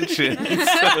my mentions.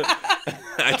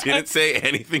 I didn't say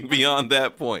anything beyond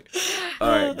that point. All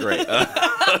right, great.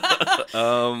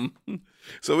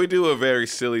 So we do a very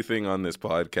silly thing on this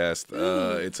podcast.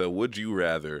 It's a Would You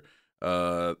Rather.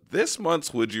 This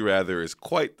month's Would You Rather is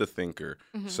quite the thinker.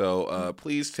 So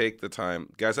please take the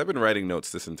time. Guys, I've been writing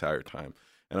notes this entire time,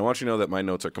 and I want you to know that my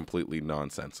notes are completely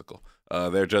nonsensical.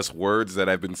 They're just words that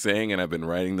I've been saying, and I've been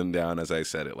writing them down as I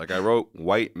said it. Like, I wrote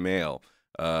white male.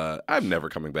 I'm never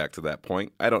coming back to that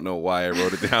point. I don't know why I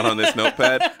wrote it down on this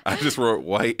notepad. I just wrote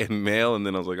white and male, and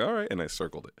then I was like, all right, and I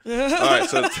circled it. All right,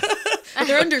 so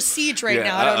they're under siege right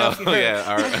now. I don't know if you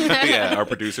heard. Our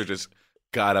producer just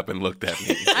got up and looked at me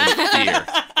in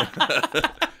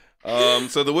fear.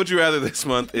 So the Would You Rather this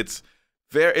month, it's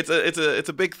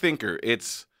a big thinker.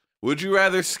 It's, would you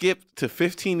rather skip to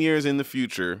 15 years in the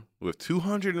future with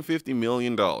 $250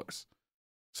 million?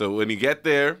 So when you get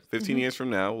there, 15 years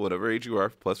from now, whatever age you are,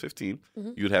 plus 15,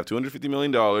 you'd have $250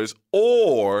 million,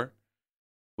 or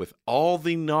with all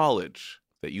the knowledge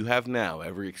that you have now,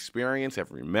 every experience,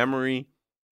 every memory,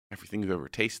 everything you've ever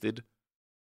tasted,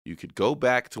 you could go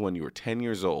back to when you were 10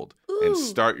 years old and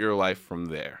start your life from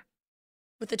there.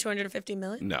 With the $250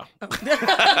 million? No. Oh.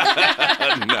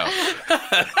 No.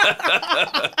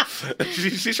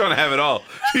 She's trying to have it all.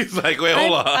 She's like, wait,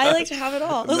 hold on. I like to have it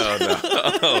all. No.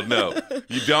 Oh, no.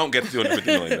 You don't get $250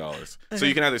 million. So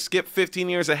you can either skip 15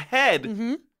 years ahead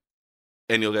and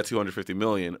you'll get $250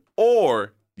 million,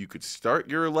 or you could start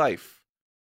your life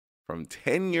from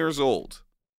 10 years old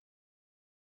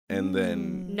and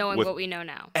then knowing what we know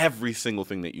now. Every single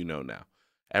thing that you know now.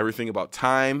 Everything about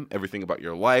time, everything about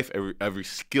your life, every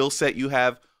skill set you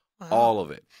have, all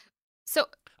of it. So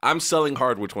I'm selling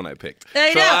hard which one I picked.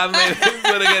 I know.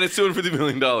 But again, it's $250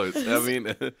 million. I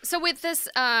mean, so with this,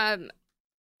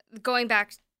 going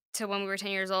back to when we were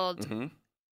 10 years old,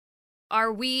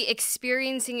 are we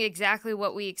experiencing exactly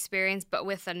what we experienced, but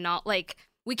with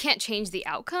we can't change the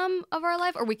outcome of our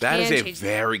life, or we can change That is a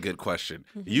very good question.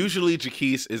 Usually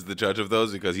Jaquise is the judge of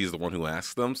those because he's the one who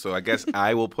asks them. So I guess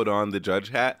I will put on the judge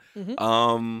hat.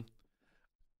 I'm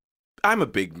a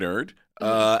big nerd.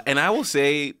 And I will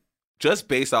say, just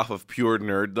based off of pure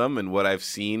nerddom and what I've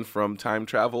seen from time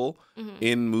travel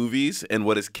in movies and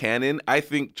what is canon, I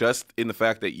think just in the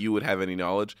fact that you would have any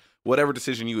knowledge, whatever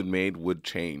decision you had made would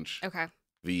change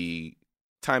the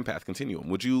time path continuum.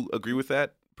 Would you agree with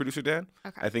that? producer Dan.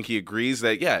 Okay. I think he agrees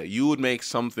that, yeah, you would make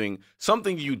something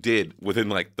you did within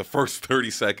like the first 30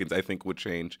 seconds, I think would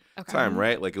change time,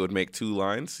 right? Like it would make 2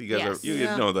 lines. You guys you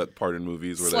know that part in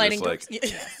movies where Sliding they're just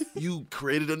like, you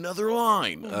created another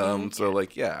line. So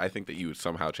like, yeah, I think that you would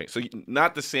somehow change. So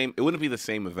not the same, it wouldn't be the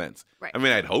same events. Right. I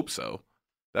mean, I'd hope so.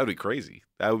 That would be crazy.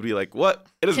 That would be like, what?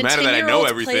 It doesn't matter that I know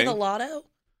everything. Play the lotto?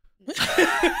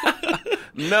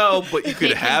 No, but you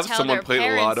could They have can tell someone their play the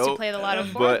parents lotto. to play the lotto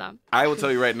for but them. I will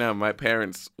tell you right now, my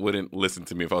parents wouldn't listen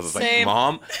to me if I was just like, Same.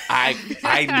 Mom,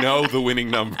 I know the winning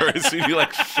numbers. She'd be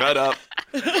like, shut up.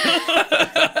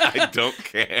 I don't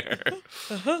care.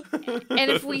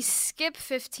 And if we skip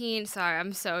 15, sorry,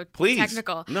 I'm so Please.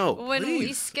 technical. No, When we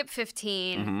please. skip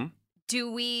 15,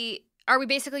 Mhm. are we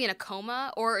basically in a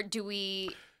coma, or do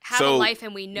we have a So life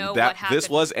and we know what happened? This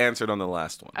was answered on the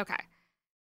last one. Okay.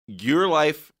 Your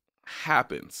life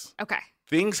happens. Okay.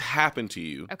 Things happen to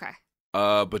you. Okay.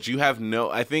 But you have no.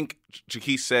 I think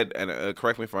Jaquise said, and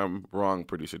correct me if I'm wrong,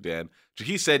 producer Dan.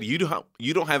 Jaquise said you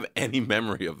don't have any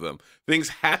memory of them. Things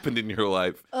happened in your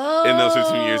life in those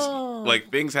 15 years.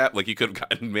 Like things happen. Like you could have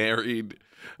gotten married.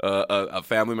 A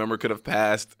family member could have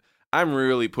passed. I'm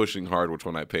really pushing hard which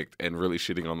one I picked, and really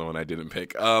shitting on the one I didn't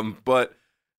pick. But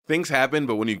things happen.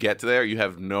 But when you get to there, you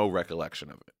have no recollection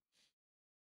of it.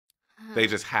 They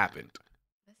just happened.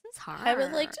 This is hard.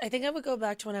 I think I would go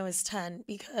back to when I was 10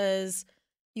 because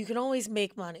you can always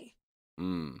make money.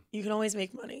 You can always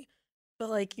make money. But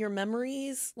like your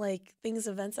memories, like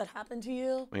events that happen to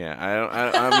you. Yeah,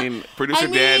 I mean, producer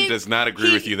Dan does not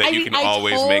agree with you that you can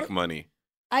always make money.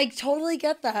 I totally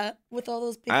get that with all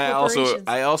those big corporations.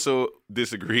 I also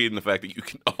disagree in the fact that you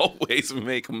can always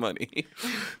make money.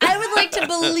 I would like to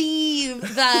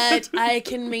believe that I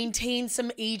can maintain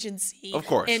some agency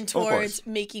towards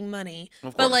making money.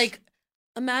 But like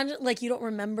imagine like you don't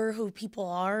remember who people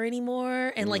are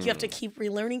anymore and like you have to keep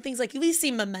relearning things. Like you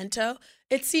see Memento.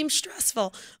 It seems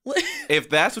stressful. If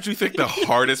that's what you think the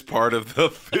hardest part of the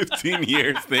 15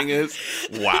 years thing is,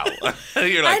 wow.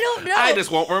 You're like, I don't know. I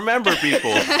just won't remember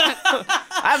people.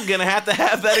 I'm going to have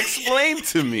that explained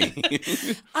to me.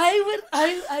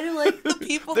 I like the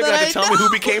people They're that going to tell me who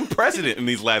became president in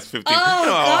these last 15 years. You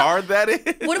know how hard that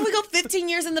is? What if we go 15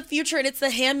 years in the future and it's The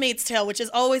Handmaid's Tale, which is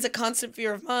always a constant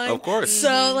fear of mine. Of course.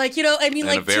 So, like, you know, I mean,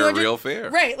 and like, a very real fear.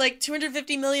 Right, like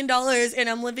 $250 million and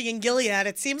I'm living in Gilead.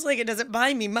 It seems like it doesn't buy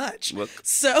me much. Look,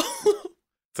 so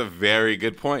it's a very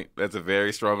good point. That's a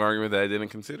very strong argument that I didn't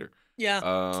consider.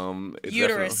 Yeah.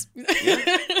 Uterus.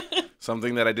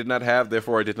 Something that I did not have,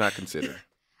 therefore I did not consider.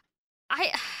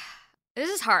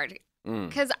 This is hard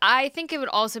because I think it would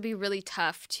also be really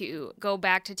tough to go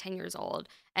back to 10 years old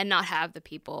and not have the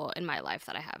people in my life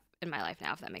that I have in my life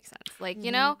now, if that makes sense. Like,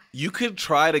 you know? You could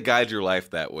try to guide your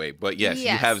life that way, but yes, you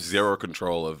have zero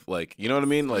control of, like, you know what I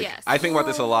mean? Like, I think about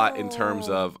this a lot in terms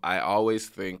of, I always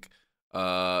think,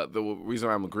 the reason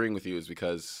I'm agreeing with you is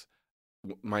because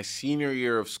my senior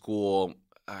year of school,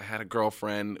 I had a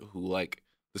girlfriend who, like,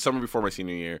 the summer before my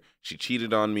senior year, she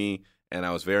cheated on me, and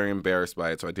I was very embarrassed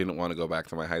by it, so I didn't want to go back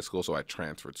to my high school, so I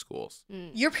transferred schools.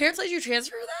 Your parents let you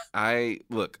transfer that?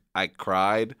 I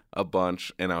cried a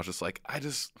bunch, and I was just like,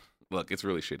 look, it's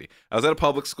really shitty. I was at a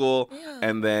public school,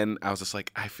 and then I was just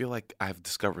like, I feel like I've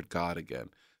discovered God again.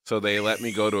 So they let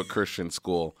me go to a Christian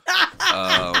school.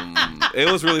 It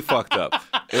was really fucked up.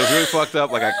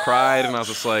 Like, I cried, and I was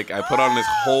just like, I put on this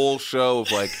whole show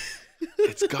of, like,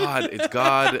 it's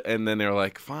God. And then they're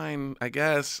like, fine, I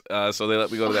guess. So they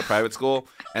let me go to that private school.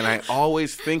 And I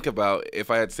always think about if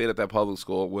I had stayed at that public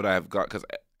school, would I have got, because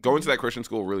going to that Christian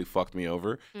school really fucked me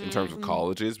over in terms of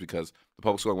colleges, because the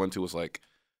public school I went to was like,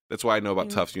 that's why I know about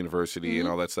Tufts University and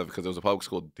all that stuff, because it was a public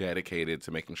school dedicated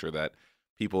to making sure that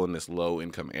people in this low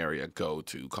income area go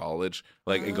to college,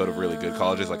 like, and go to really good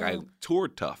colleges. Like, I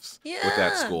toured Tufts with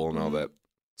that school and all that.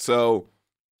 So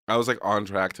I was like on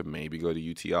track to maybe go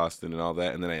to UT Austin and all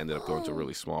that. And then I ended up going to a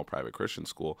really small private Christian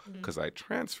school because I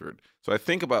transferred. So I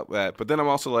think about that. But then I'm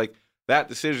also like, that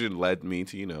decision led me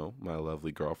to, you know, my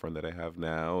lovely girlfriend that I have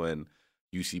now and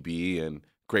UCB and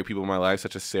great people in my life,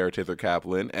 such as Sarah Tither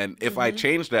Kaplan. And if I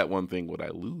changed that one thing, would I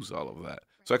lose all of that?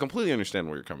 So I completely understand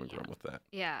where you're coming from with that.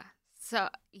 Yeah. So,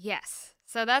 yes.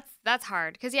 So that's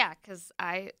hard. Because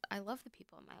I love the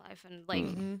people in my life. And,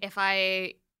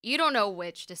 like, you don't know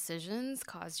which decisions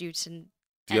caused you to Do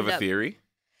you have a theory?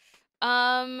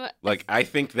 Like, I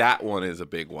think that one is a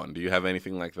big one. Do you have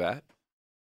anything like that?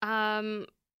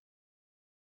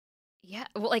 Yeah.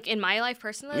 Well, like, in my life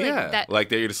personally? Yeah.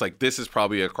 Like you're just like, this is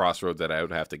probably a crossroad that I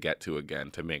would have to get to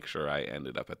again to make sure I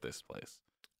ended up at this place.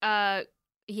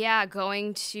 Yeah,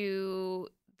 going to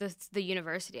the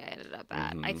university I ended up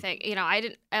at. Mm-hmm. I think,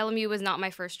 LMU was not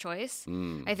my first choice.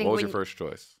 I think what was your first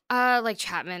choice? Like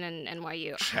Chapman and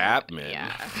NYU. Chapman.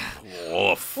 Yeah.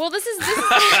 Woof. Well, this is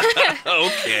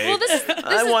okay. Well, this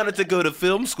I is, wanted to go to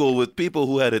film school with people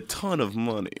who had a ton of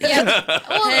money. Yeah.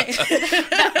 Well,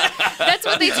 that's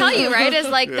what they tell you, right? Is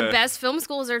like the Yeah. best film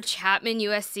schools are Chapman,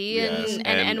 USC, Yes,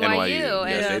 and NYU.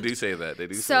 Yes, And they do say that. They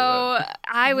do say so that.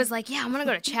 I was like, yeah, I'm gonna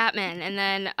go to Chapman, and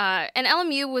then and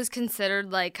LMU was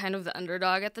considered like kind of the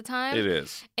underdog at the time. It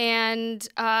is. And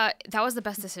that was the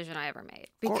best decision I ever made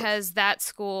because that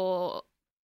school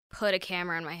put a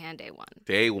camera in my hand day one.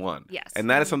 Day one. Yes. And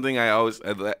that is something I always,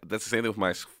 that's the same thing with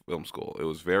my film school. It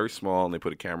was very small and they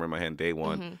put a camera in my hand day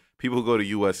one. Mm-hmm. People who go to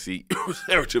USC,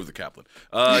 Sarah Chip the Kaplan,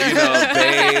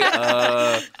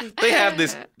 they have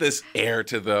this air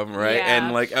to them, right? Yeah.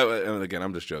 And like, and again,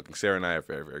 I'm just joking. Sarah and I are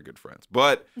very, very good friends.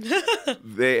 But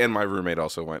they, and my roommate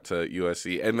also went to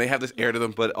USC, and they have this air to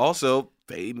them, but also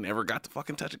they never got to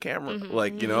fucking touch a camera. Mm-hmm.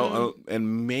 Like,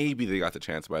 and maybe they got the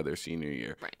chance by their senior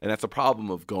year. Right. And that's a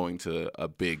problem of going to a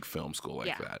big film school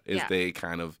like that, is they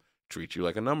kind of treat you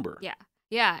like a number. Yeah.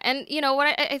 Yeah. And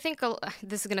what I think,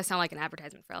 this is going to sound like an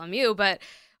advertisement for LMU, but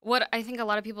what I think a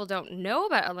lot of people don't know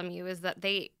about LMU is that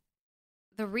the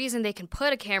reason they can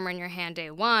put a camera in your hand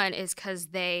day one is because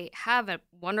they have a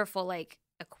wonderful, like,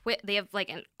 they have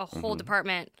like a whole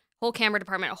department, whole camera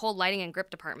department, a whole lighting and grip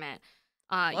department.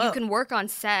 You can work on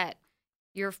set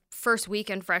your first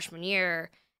weekend freshman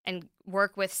year and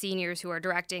work with seniors who are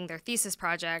directing their thesis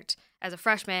project as a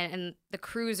freshman, and the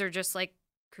crews are just like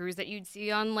crews that you'd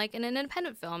see on like in an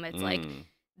independent film. It's like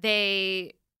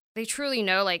they truly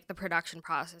know like the production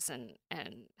process and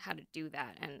how to do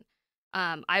that. And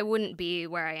I wouldn't be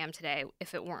where I am today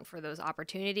if it weren't for those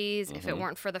opportunities, if it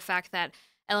weren't for the fact that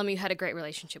LMU had a great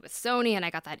relationship with Sony and I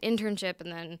got that internship,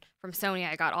 and then from Sony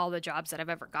I got all the jobs that I've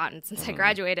ever gotten since I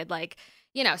graduated. Like,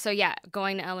 so yeah,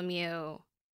 going to LMU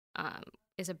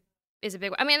is a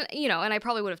big one. I mean, and I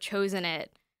probably would have chosen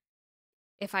it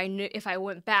if I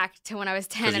went back to when I was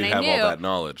 10 and I have knew all that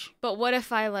knowledge. But what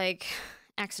if I like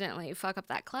accidentally fuck up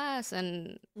that class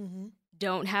and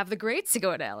don't have the grades to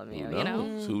go to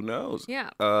LMU? Who knows? Yeah.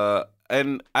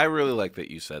 And I really like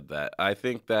that you said that. I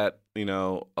think that,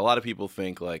 a lot of people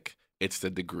think like it's the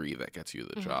degree that gets you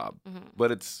the job.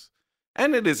 But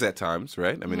and it is at times,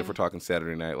 right? I mean, if we're talking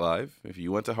Saturday Night Live, if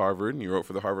you went to Harvard and you wrote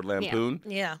for the Harvard Lampoon,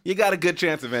 you got a good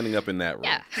chance of ending up in that room.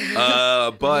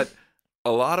 Yeah. But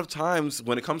a lot of times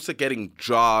when it comes to getting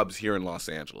jobs here in Los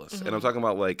Angeles, and I'm talking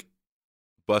about like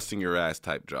busting your ass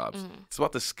type jobs, it's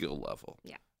about the skill level.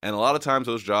 Yeah. And a lot of times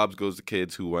those jobs goes to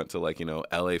kids who went to like,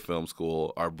 LA Film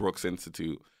School or Brooks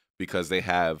Institute because they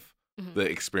have the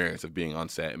experience of being on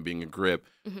set and being a grip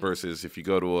versus if you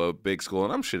go to a big school,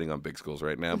 and I'm shitting on big schools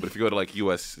right now, but if you go to like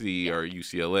USC or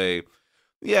UCLA,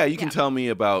 you can tell me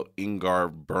about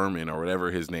Ingmar Bergman or whatever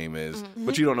his name is,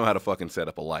 but you don't know how to fucking set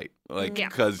up a light. Like,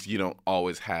 because you don't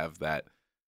always have that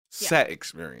set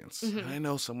experience. I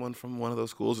know someone from one of those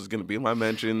schools is going to be in my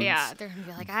mentions. Yeah, they're going to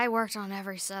be like, I worked on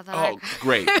every set that Oh,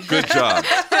 great. Good job.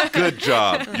 Good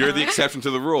job. You're the exception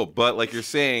to the rule. But like you're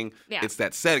saying, it's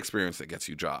that set experience that gets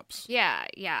you jobs. Yeah,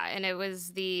 yeah. And it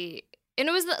was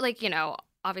like,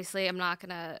 obviously I'm not going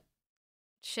to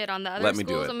shit on the other Let me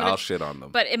schools. do it. I'll shit on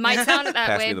them. But it might sound that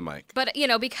Pass way. me the mic. But,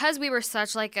 because we were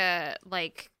such like a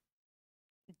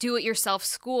do-it-yourself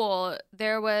school,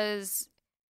 there's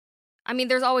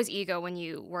always ego when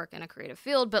you work in a creative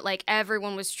field, but like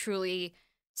everyone was truly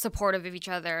supportive of each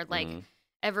other. Like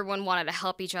everyone wanted to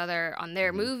help each other on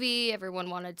their movie. Everyone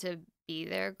wanted to be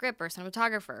their grip or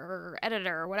cinematographer or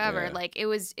editor or whatever. Yeah. Like it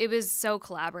was so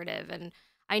collaborative, and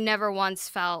I never once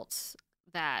felt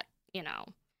that,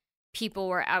 people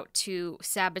were out to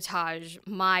sabotage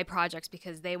my projects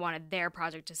because they wanted their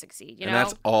project to succeed, And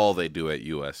that's all they do at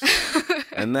USC.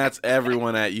 And that's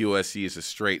everyone at USC is a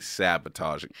straight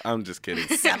sabotaging. I'm just kidding.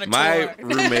 Saboteur. My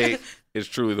roommate is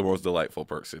truly the most delightful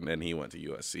person, and he went to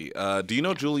USC. Do you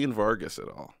know Julian Vargas at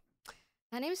all?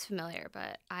 That name's familiar,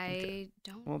 but I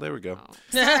don't. Well, there we go. know.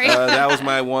 Sorry. That was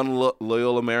my one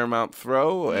Loyola Marymount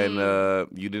throw, and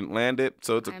you didn't land it,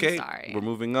 so it's I'm okay. sorry. We're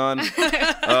moving on. Do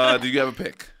you have a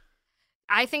pick?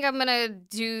 I think I'm gonna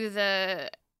do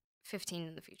the 15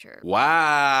 in the future.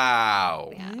 Wow.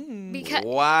 Yeah. Mm. Because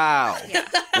Wow. Yeah.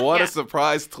 What Yeah. a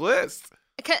surprise twist.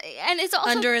 and it's also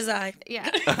Under his eye.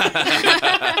 yeah.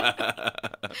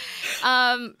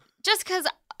 Just because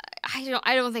I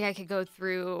don't think I could go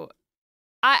through.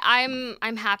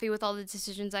 I'm happy with all the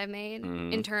decisions I've made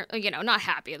in turn. Not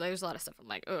happy. There's a lot of stuff I'm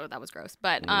like, oh, that was gross.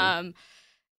 But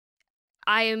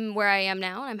I am where I am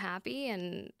now, and I'm happy.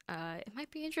 And it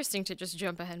might be interesting to just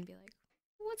jump ahead and be like,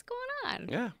 what's going on.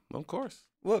 Yeah, of course.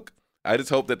 Look, I just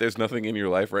hope that there's nothing in your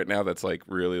life right now that's like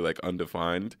really like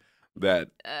undefined that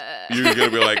you're going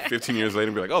to be like 15 years later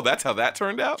and be like, oh, that's how that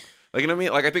turned out? Like, you know what I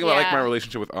mean? Like, I think about like my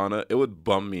relationship with Anna. It would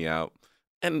bum me out.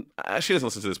 And she doesn't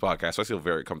listen to this podcast, so I feel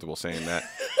very comfortable saying that.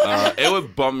 It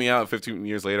would bum me out 15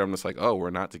 years later. I'm just like, oh,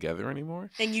 we're not together anymore.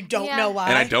 And you don't know why.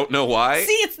 And I don't know why.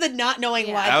 See, it's the not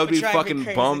knowing why. I would be fucking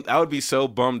bummed. I would be so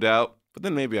bummed out. But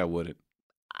then maybe I wouldn't.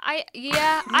 I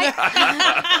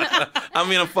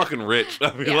mean, I'm fucking rich.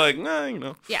 I'd be like, nah, you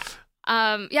know. Yeah.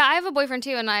 I have a boyfriend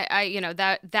too, and I you know,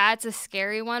 that's a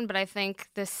scary one, but I think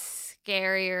the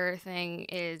scarier thing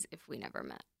is if we never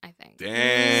met, I think.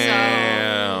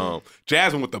 Damn. So,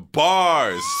 Jasmine with the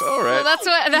bars. All right. So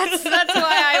that's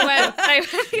why I went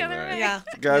the other way. Yeah.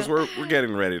 Guys, we're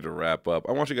getting ready to wrap up.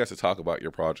 I want you guys to talk about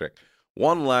your project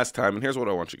one last time, and here's what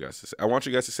I want you guys to say. I want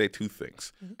you guys to say two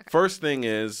things. Okay. First thing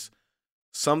is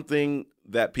something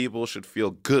that people should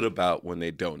feel good about when they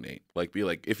donate. Like, be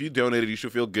like, if you donated, you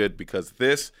should feel good because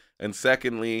this. And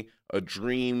secondly, a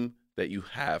dream that you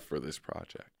have for this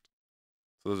project.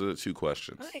 So those are the two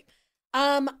questions. Okay.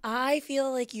 I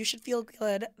feel like you should feel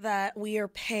good that we are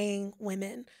paying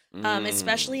women,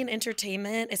 especially in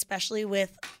entertainment, especially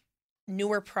with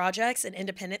newer projects and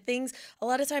independent things. A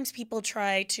lot of times people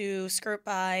try to skirt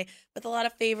by with a lot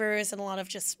of favors and a lot of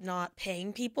just not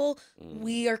paying people.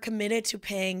 We are committed to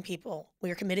paying people.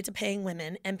 We are committed to paying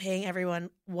women and paying everyone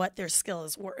what their skill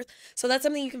is worth. So that's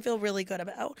something you can feel really good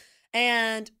about.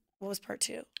 And what was part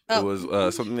two? It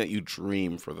was something that you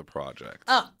dream for the project.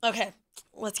 Oh, okay.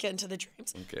 Let's get into the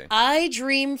dreams. Okay. I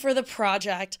dream for the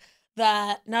project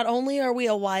that not only are we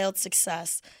a wild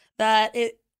success, that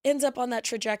it ends up on that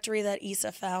trajectory that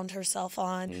Issa found herself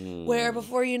on, where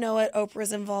before you know it,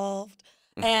 Oprah's involved,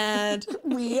 and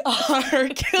we are.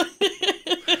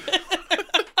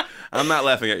 I'm not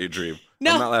laughing at your dream.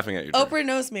 No, I'm not laughing at your dream. She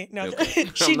knows me. No, okay.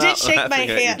 She did shake my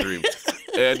hand.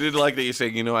 I did like that you're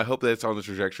saying, you know, I hope that it's on the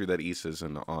trajectory that Issa's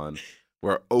on.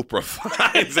 Where Oprah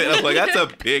finds it. I'm like,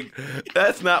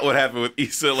 that's not what happened with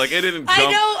Issa. Like, it didn't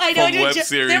jump from web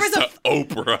series to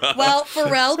Oprah. Well,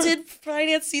 Pharrell did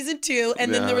finance season 2,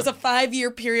 and then there was a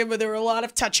 5-year period where there were a lot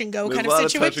of touch and go kind of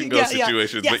situations. Touch and go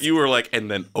situations. Yes. But you were like,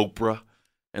 and then Oprah,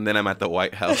 and then I'm at the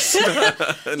White House.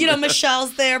 You know,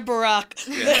 Michelle's there, Barack.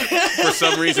 Yeah. For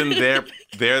some reason,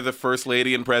 they're the first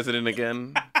lady and president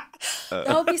again. That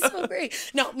would be so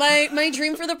great. No, my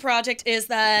dream for the project is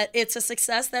that it's a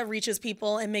success that reaches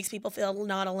people and makes people feel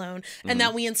not alone, and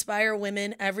that we inspire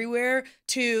women everywhere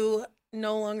to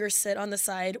no longer sit on the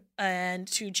side and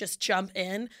to just jump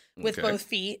in with both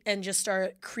feet and just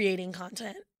start creating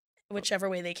content whichever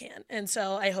way they can. And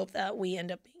so I hope that we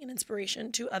end up being an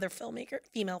inspiration to other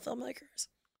female filmmakers.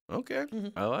 Okay.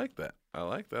 I like that. I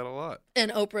like that a lot. And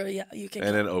Oprah, yeah, you can.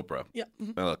 And then Oprah. Yeah.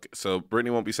 Now look, so Brittany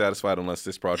won't be satisfied unless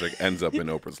this project ends up in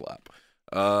Oprah's lap.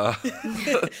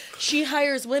 She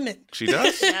hires women. She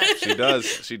does. She does.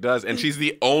 She does. And she's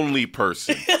the only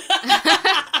person.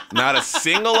 Not a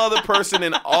single other person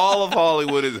in all of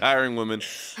Hollywood is hiring women.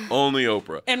 Only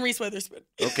Oprah. And Reese Witherspoon.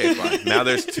 Okay, fine. Now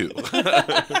there's 2.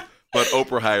 But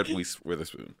Oprah hired Reese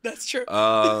Witherspoon. That's true.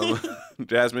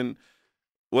 Jasmine,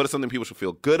 what is something people should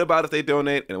feel good about if they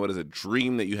donate, and what is a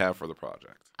dream that you have for the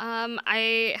project?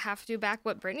 I have to back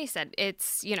what Brittany said.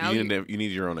 It's, you know, you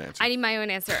need your own answer. I need my own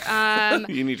answer.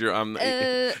 You need your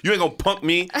you ain't gonna punk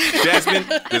me, Jasmine.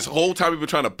 This whole time you've been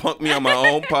trying to punk me on my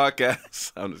own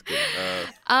podcast. I'm just kidding.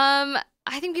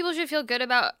 I think people should feel good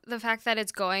about the fact that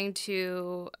it's going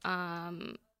to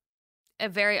a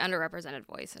very underrepresented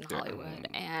voice in Hollywood,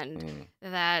 and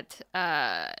that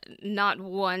not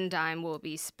one dime will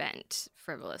be spent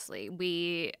frivolously.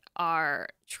 We are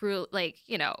true, like,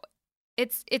 you know,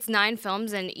 it's 9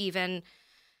 films, and even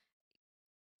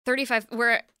 35.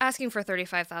 We're asking for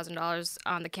 $35,000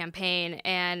 on the campaign,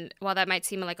 and while that might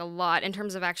seem like a lot, in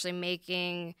terms of actually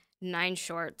making 9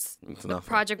 shorts, it's the nothing.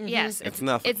 project, yes, it's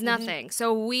nothing. It's nothing.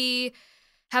 So we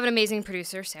have an amazing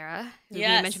producer, Sarah, who we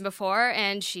mentioned before,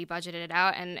 and she budgeted it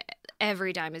out, and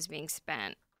every dime is being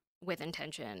spent with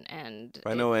intention. And if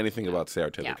I know anything about Sarah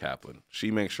Taylor Kaplan,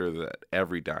 she makes sure that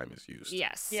every dime is used.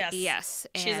 Yes.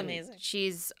 And she's amazing.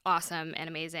 She's awesome and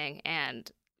amazing, and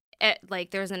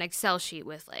there's an Excel sheet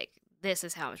with like, this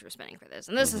is how much we're spending for this,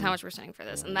 and this is how much we're spending for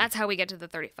this, and that's how we get to the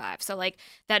 35. So like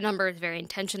that number is very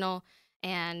intentional,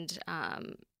 and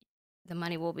the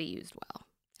money will be used well,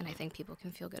 and I think people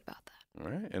can feel good about that. All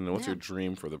right. And what's your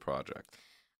dream for the project?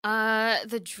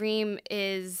 The dream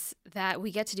is that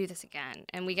we get to do this again,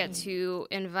 and we get to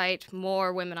invite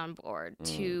more women on board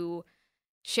to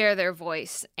share their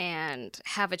voice and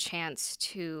have a chance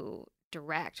to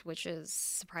direct, which is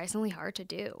surprisingly hard to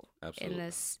do Absolutely.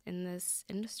 in this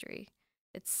industry.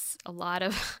 It's a lot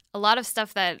of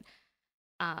stuff that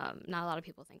not a lot of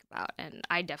people think about, and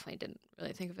I definitely didn't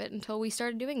really think of it until we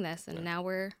started doing this, and now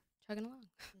we're chugging along.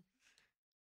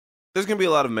 There's gonna be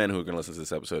a lot of men who are gonna listen to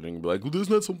this episode and be like, "Well, there's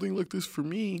not something like this for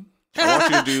me."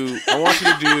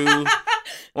 I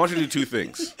want you to do two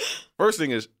things. First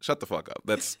thing is shut the fuck up.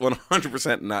 That's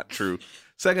 100% not true.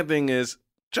 Second thing is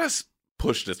just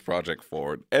push this project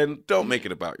forward and don't make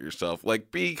it about yourself.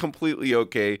 Like, be completely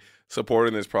okay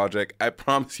supporting this project. I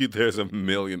promise you there's a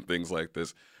million things like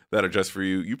this that are just for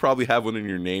you. You probably have one in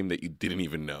your name that you didn't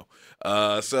even know.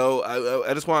 So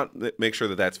I just want to make sure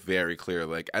that that's very clear.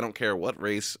 Like, I don't care what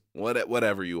race,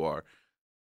 whatever you are.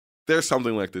 There's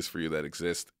something like this for you that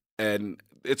exists, and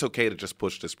it's okay to just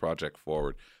push this project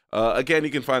forward. Again, you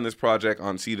can find this project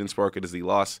on Seed and Spark. It is the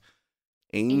Los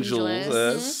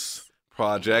Angeles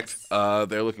project.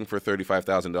 They're looking for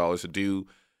 $35,000 to do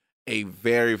a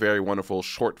very, very wonderful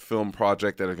short film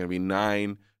project that are going to be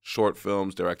 9 short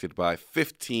films directed by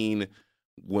 15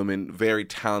 women, very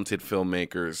talented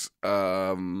filmmakers.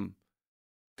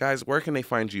 Guys, where can they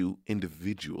find you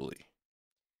individually?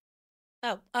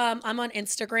 Oh, I'm on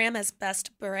Instagram as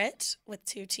Best Brit with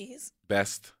 2 T's.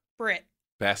 Best Brit.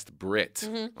 Brit.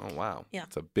 Mhm. Oh, wow. Yeah.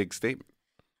 It's a big statement.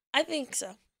 I think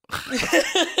so.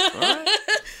 right.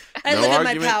 I No live in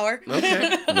argument. my power.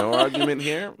 Okay. No argument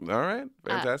here. All right.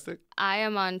 Fantastic. I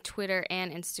am on Twitter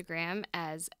and Instagram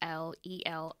as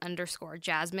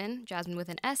LEL_Jasmine. Jasmine with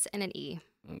an S and an E.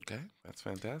 Okay. That's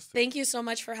fantastic. Thank you so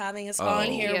much for having us Oh. on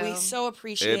here. Thank We you. so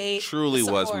appreciate It truly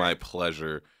the was support. my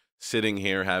pleasure sitting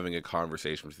here having a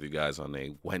conversation with you guys on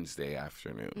a Wednesday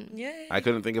afternoon. Yay. I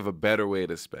couldn't think of a better way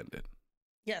to spend it.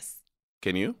 Yes.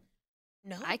 Can you?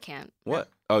 No. I can't. What?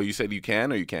 Oh, you said you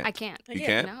can or you can't? I can't. I You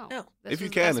can't. can't? No. No. This If you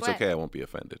was the can, best it's way. okay. I won't be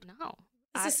offended. No.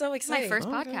 This is so It's my exciting. first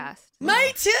Okay. podcast.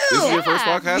 Mine too. This is your first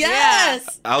Yeah. podcast?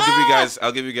 Yes.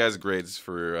 I'll give you guys grades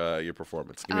for your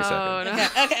performance. Give me a second. Oh, no.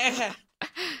 Okay.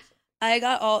 I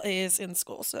got all A's in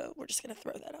school, so we're just gonna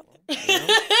throw that out there.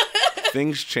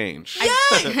 Things change.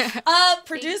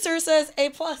 Producer says A+.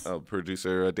 Oh,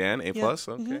 producer Dan, A+. Yeah.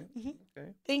 Okay. Mhm.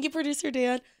 Okay. Thank you, producer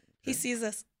Dan. He sees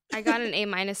us. I got an A-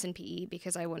 in PE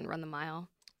because I wouldn't run the mile.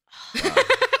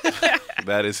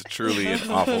 That is truly an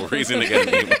awful reason to get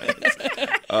an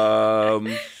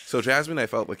A-. So Jasmine, I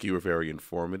felt like you were very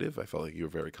informative. I felt like you were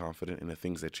very confident in the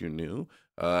things that you knew.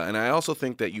 And I also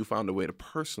think that you found a way to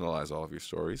personalize all of your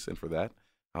stories. And for that,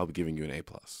 I'll be giving you an A+.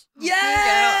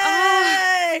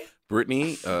 Yay!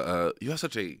 Brittany, you have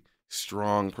such a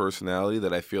strong personality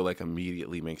that I feel like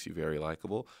immediately makes you very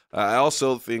likable. I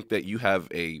also think that you have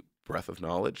a breadth of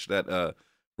knowledge that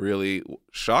really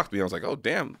shocked me. I was like, oh,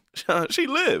 damn, she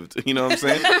lived. You know what I'm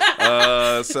saying?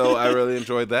 So I really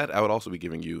enjoyed that. I would also be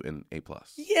giving you an A+.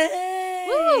 Yay!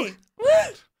 Woo!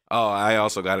 Oh, I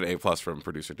also got an A+ from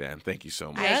producer Dan. Thank you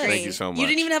so much. Yes. Thank you so much. You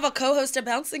didn't even have a co-host to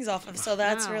bounce things off of, so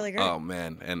that's Wow. really great. Oh,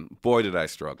 man. And boy, did I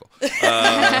struggle.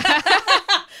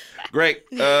 Great.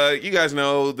 You guys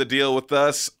know the deal with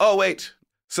us. Oh, wait.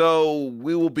 So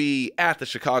we will be at the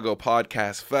Chicago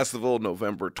Podcast Festival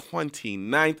November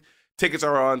 29th. Tickets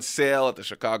are on sale at the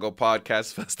Chicago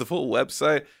Podcast Festival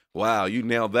website. Wow, you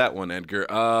nailed that one, Edgar.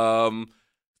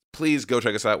 Please go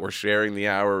check us out. We're sharing the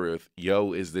hour with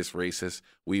Yo, Is This Racist?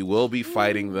 We will be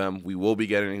fighting them. We will be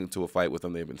getting into a fight with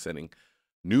them. They've been sending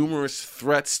numerous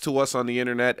threats to us on the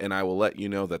internet, and I will let you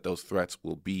know that those threats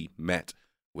will be met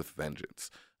with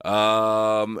vengeance.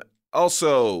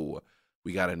 Also,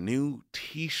 we got a new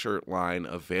t-shirt line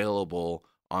available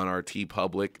on our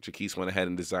TeePublic. Jaquise went ahead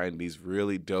and designed these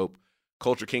really dope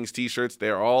Culture Kings t-shirts.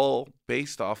 They're all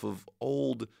based off of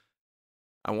old,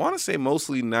 I want to say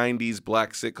mostly 90s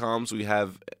black sitcoms. We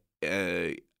have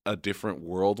a different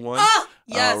world one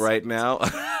yes. right now.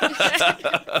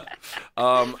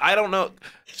 I don't know.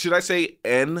 Should I say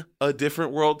a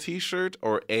different world t-shirt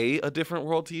or a different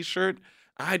world t-shirt?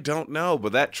 I don't know,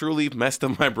 but that truly messed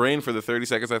up my brain for the 30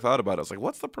 seconds I thought about it. I was like,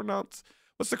 what's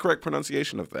the correct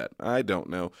pronunciation of that? I don't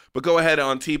know. But go ahead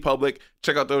on TeePublic.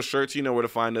 Check out those shirts. You know where to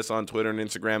find us on Twitter and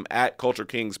Instagram at Culture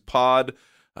Kings Pod.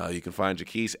 You can find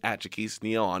Jaquise at Jaquise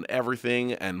Neal on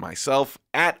everything, and myself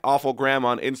at Awfulgram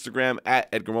on Instagram, at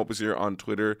Edgar Mopesier on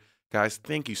Twitter. Guys,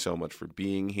 thank you so much for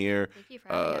being here. Thank you for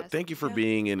having us. Thank you for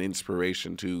being an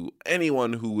inspiration to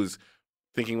anyone who was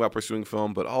thinking about pursuing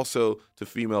film, but also to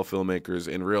female filmmakers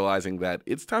and realizing that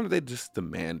it's time that they just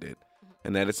demand it,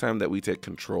 and that it's time that we take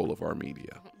control of our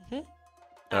media. Any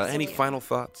Absolutely. final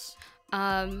thoughts?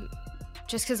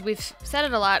 Just because we've said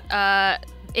it a lot,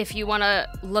 if you want to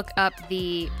look up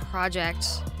the project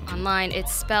online,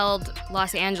 it's spelled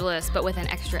Los Angeles, but with an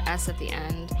extra S at the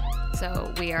end.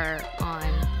 So we are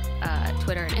on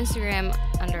Twitter and Instagram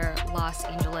under Los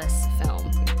Angeles Film.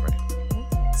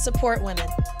 Right. Support women.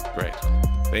 Great.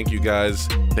 Thank you, guys.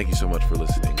 Thank you so much for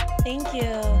listening. Thank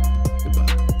you.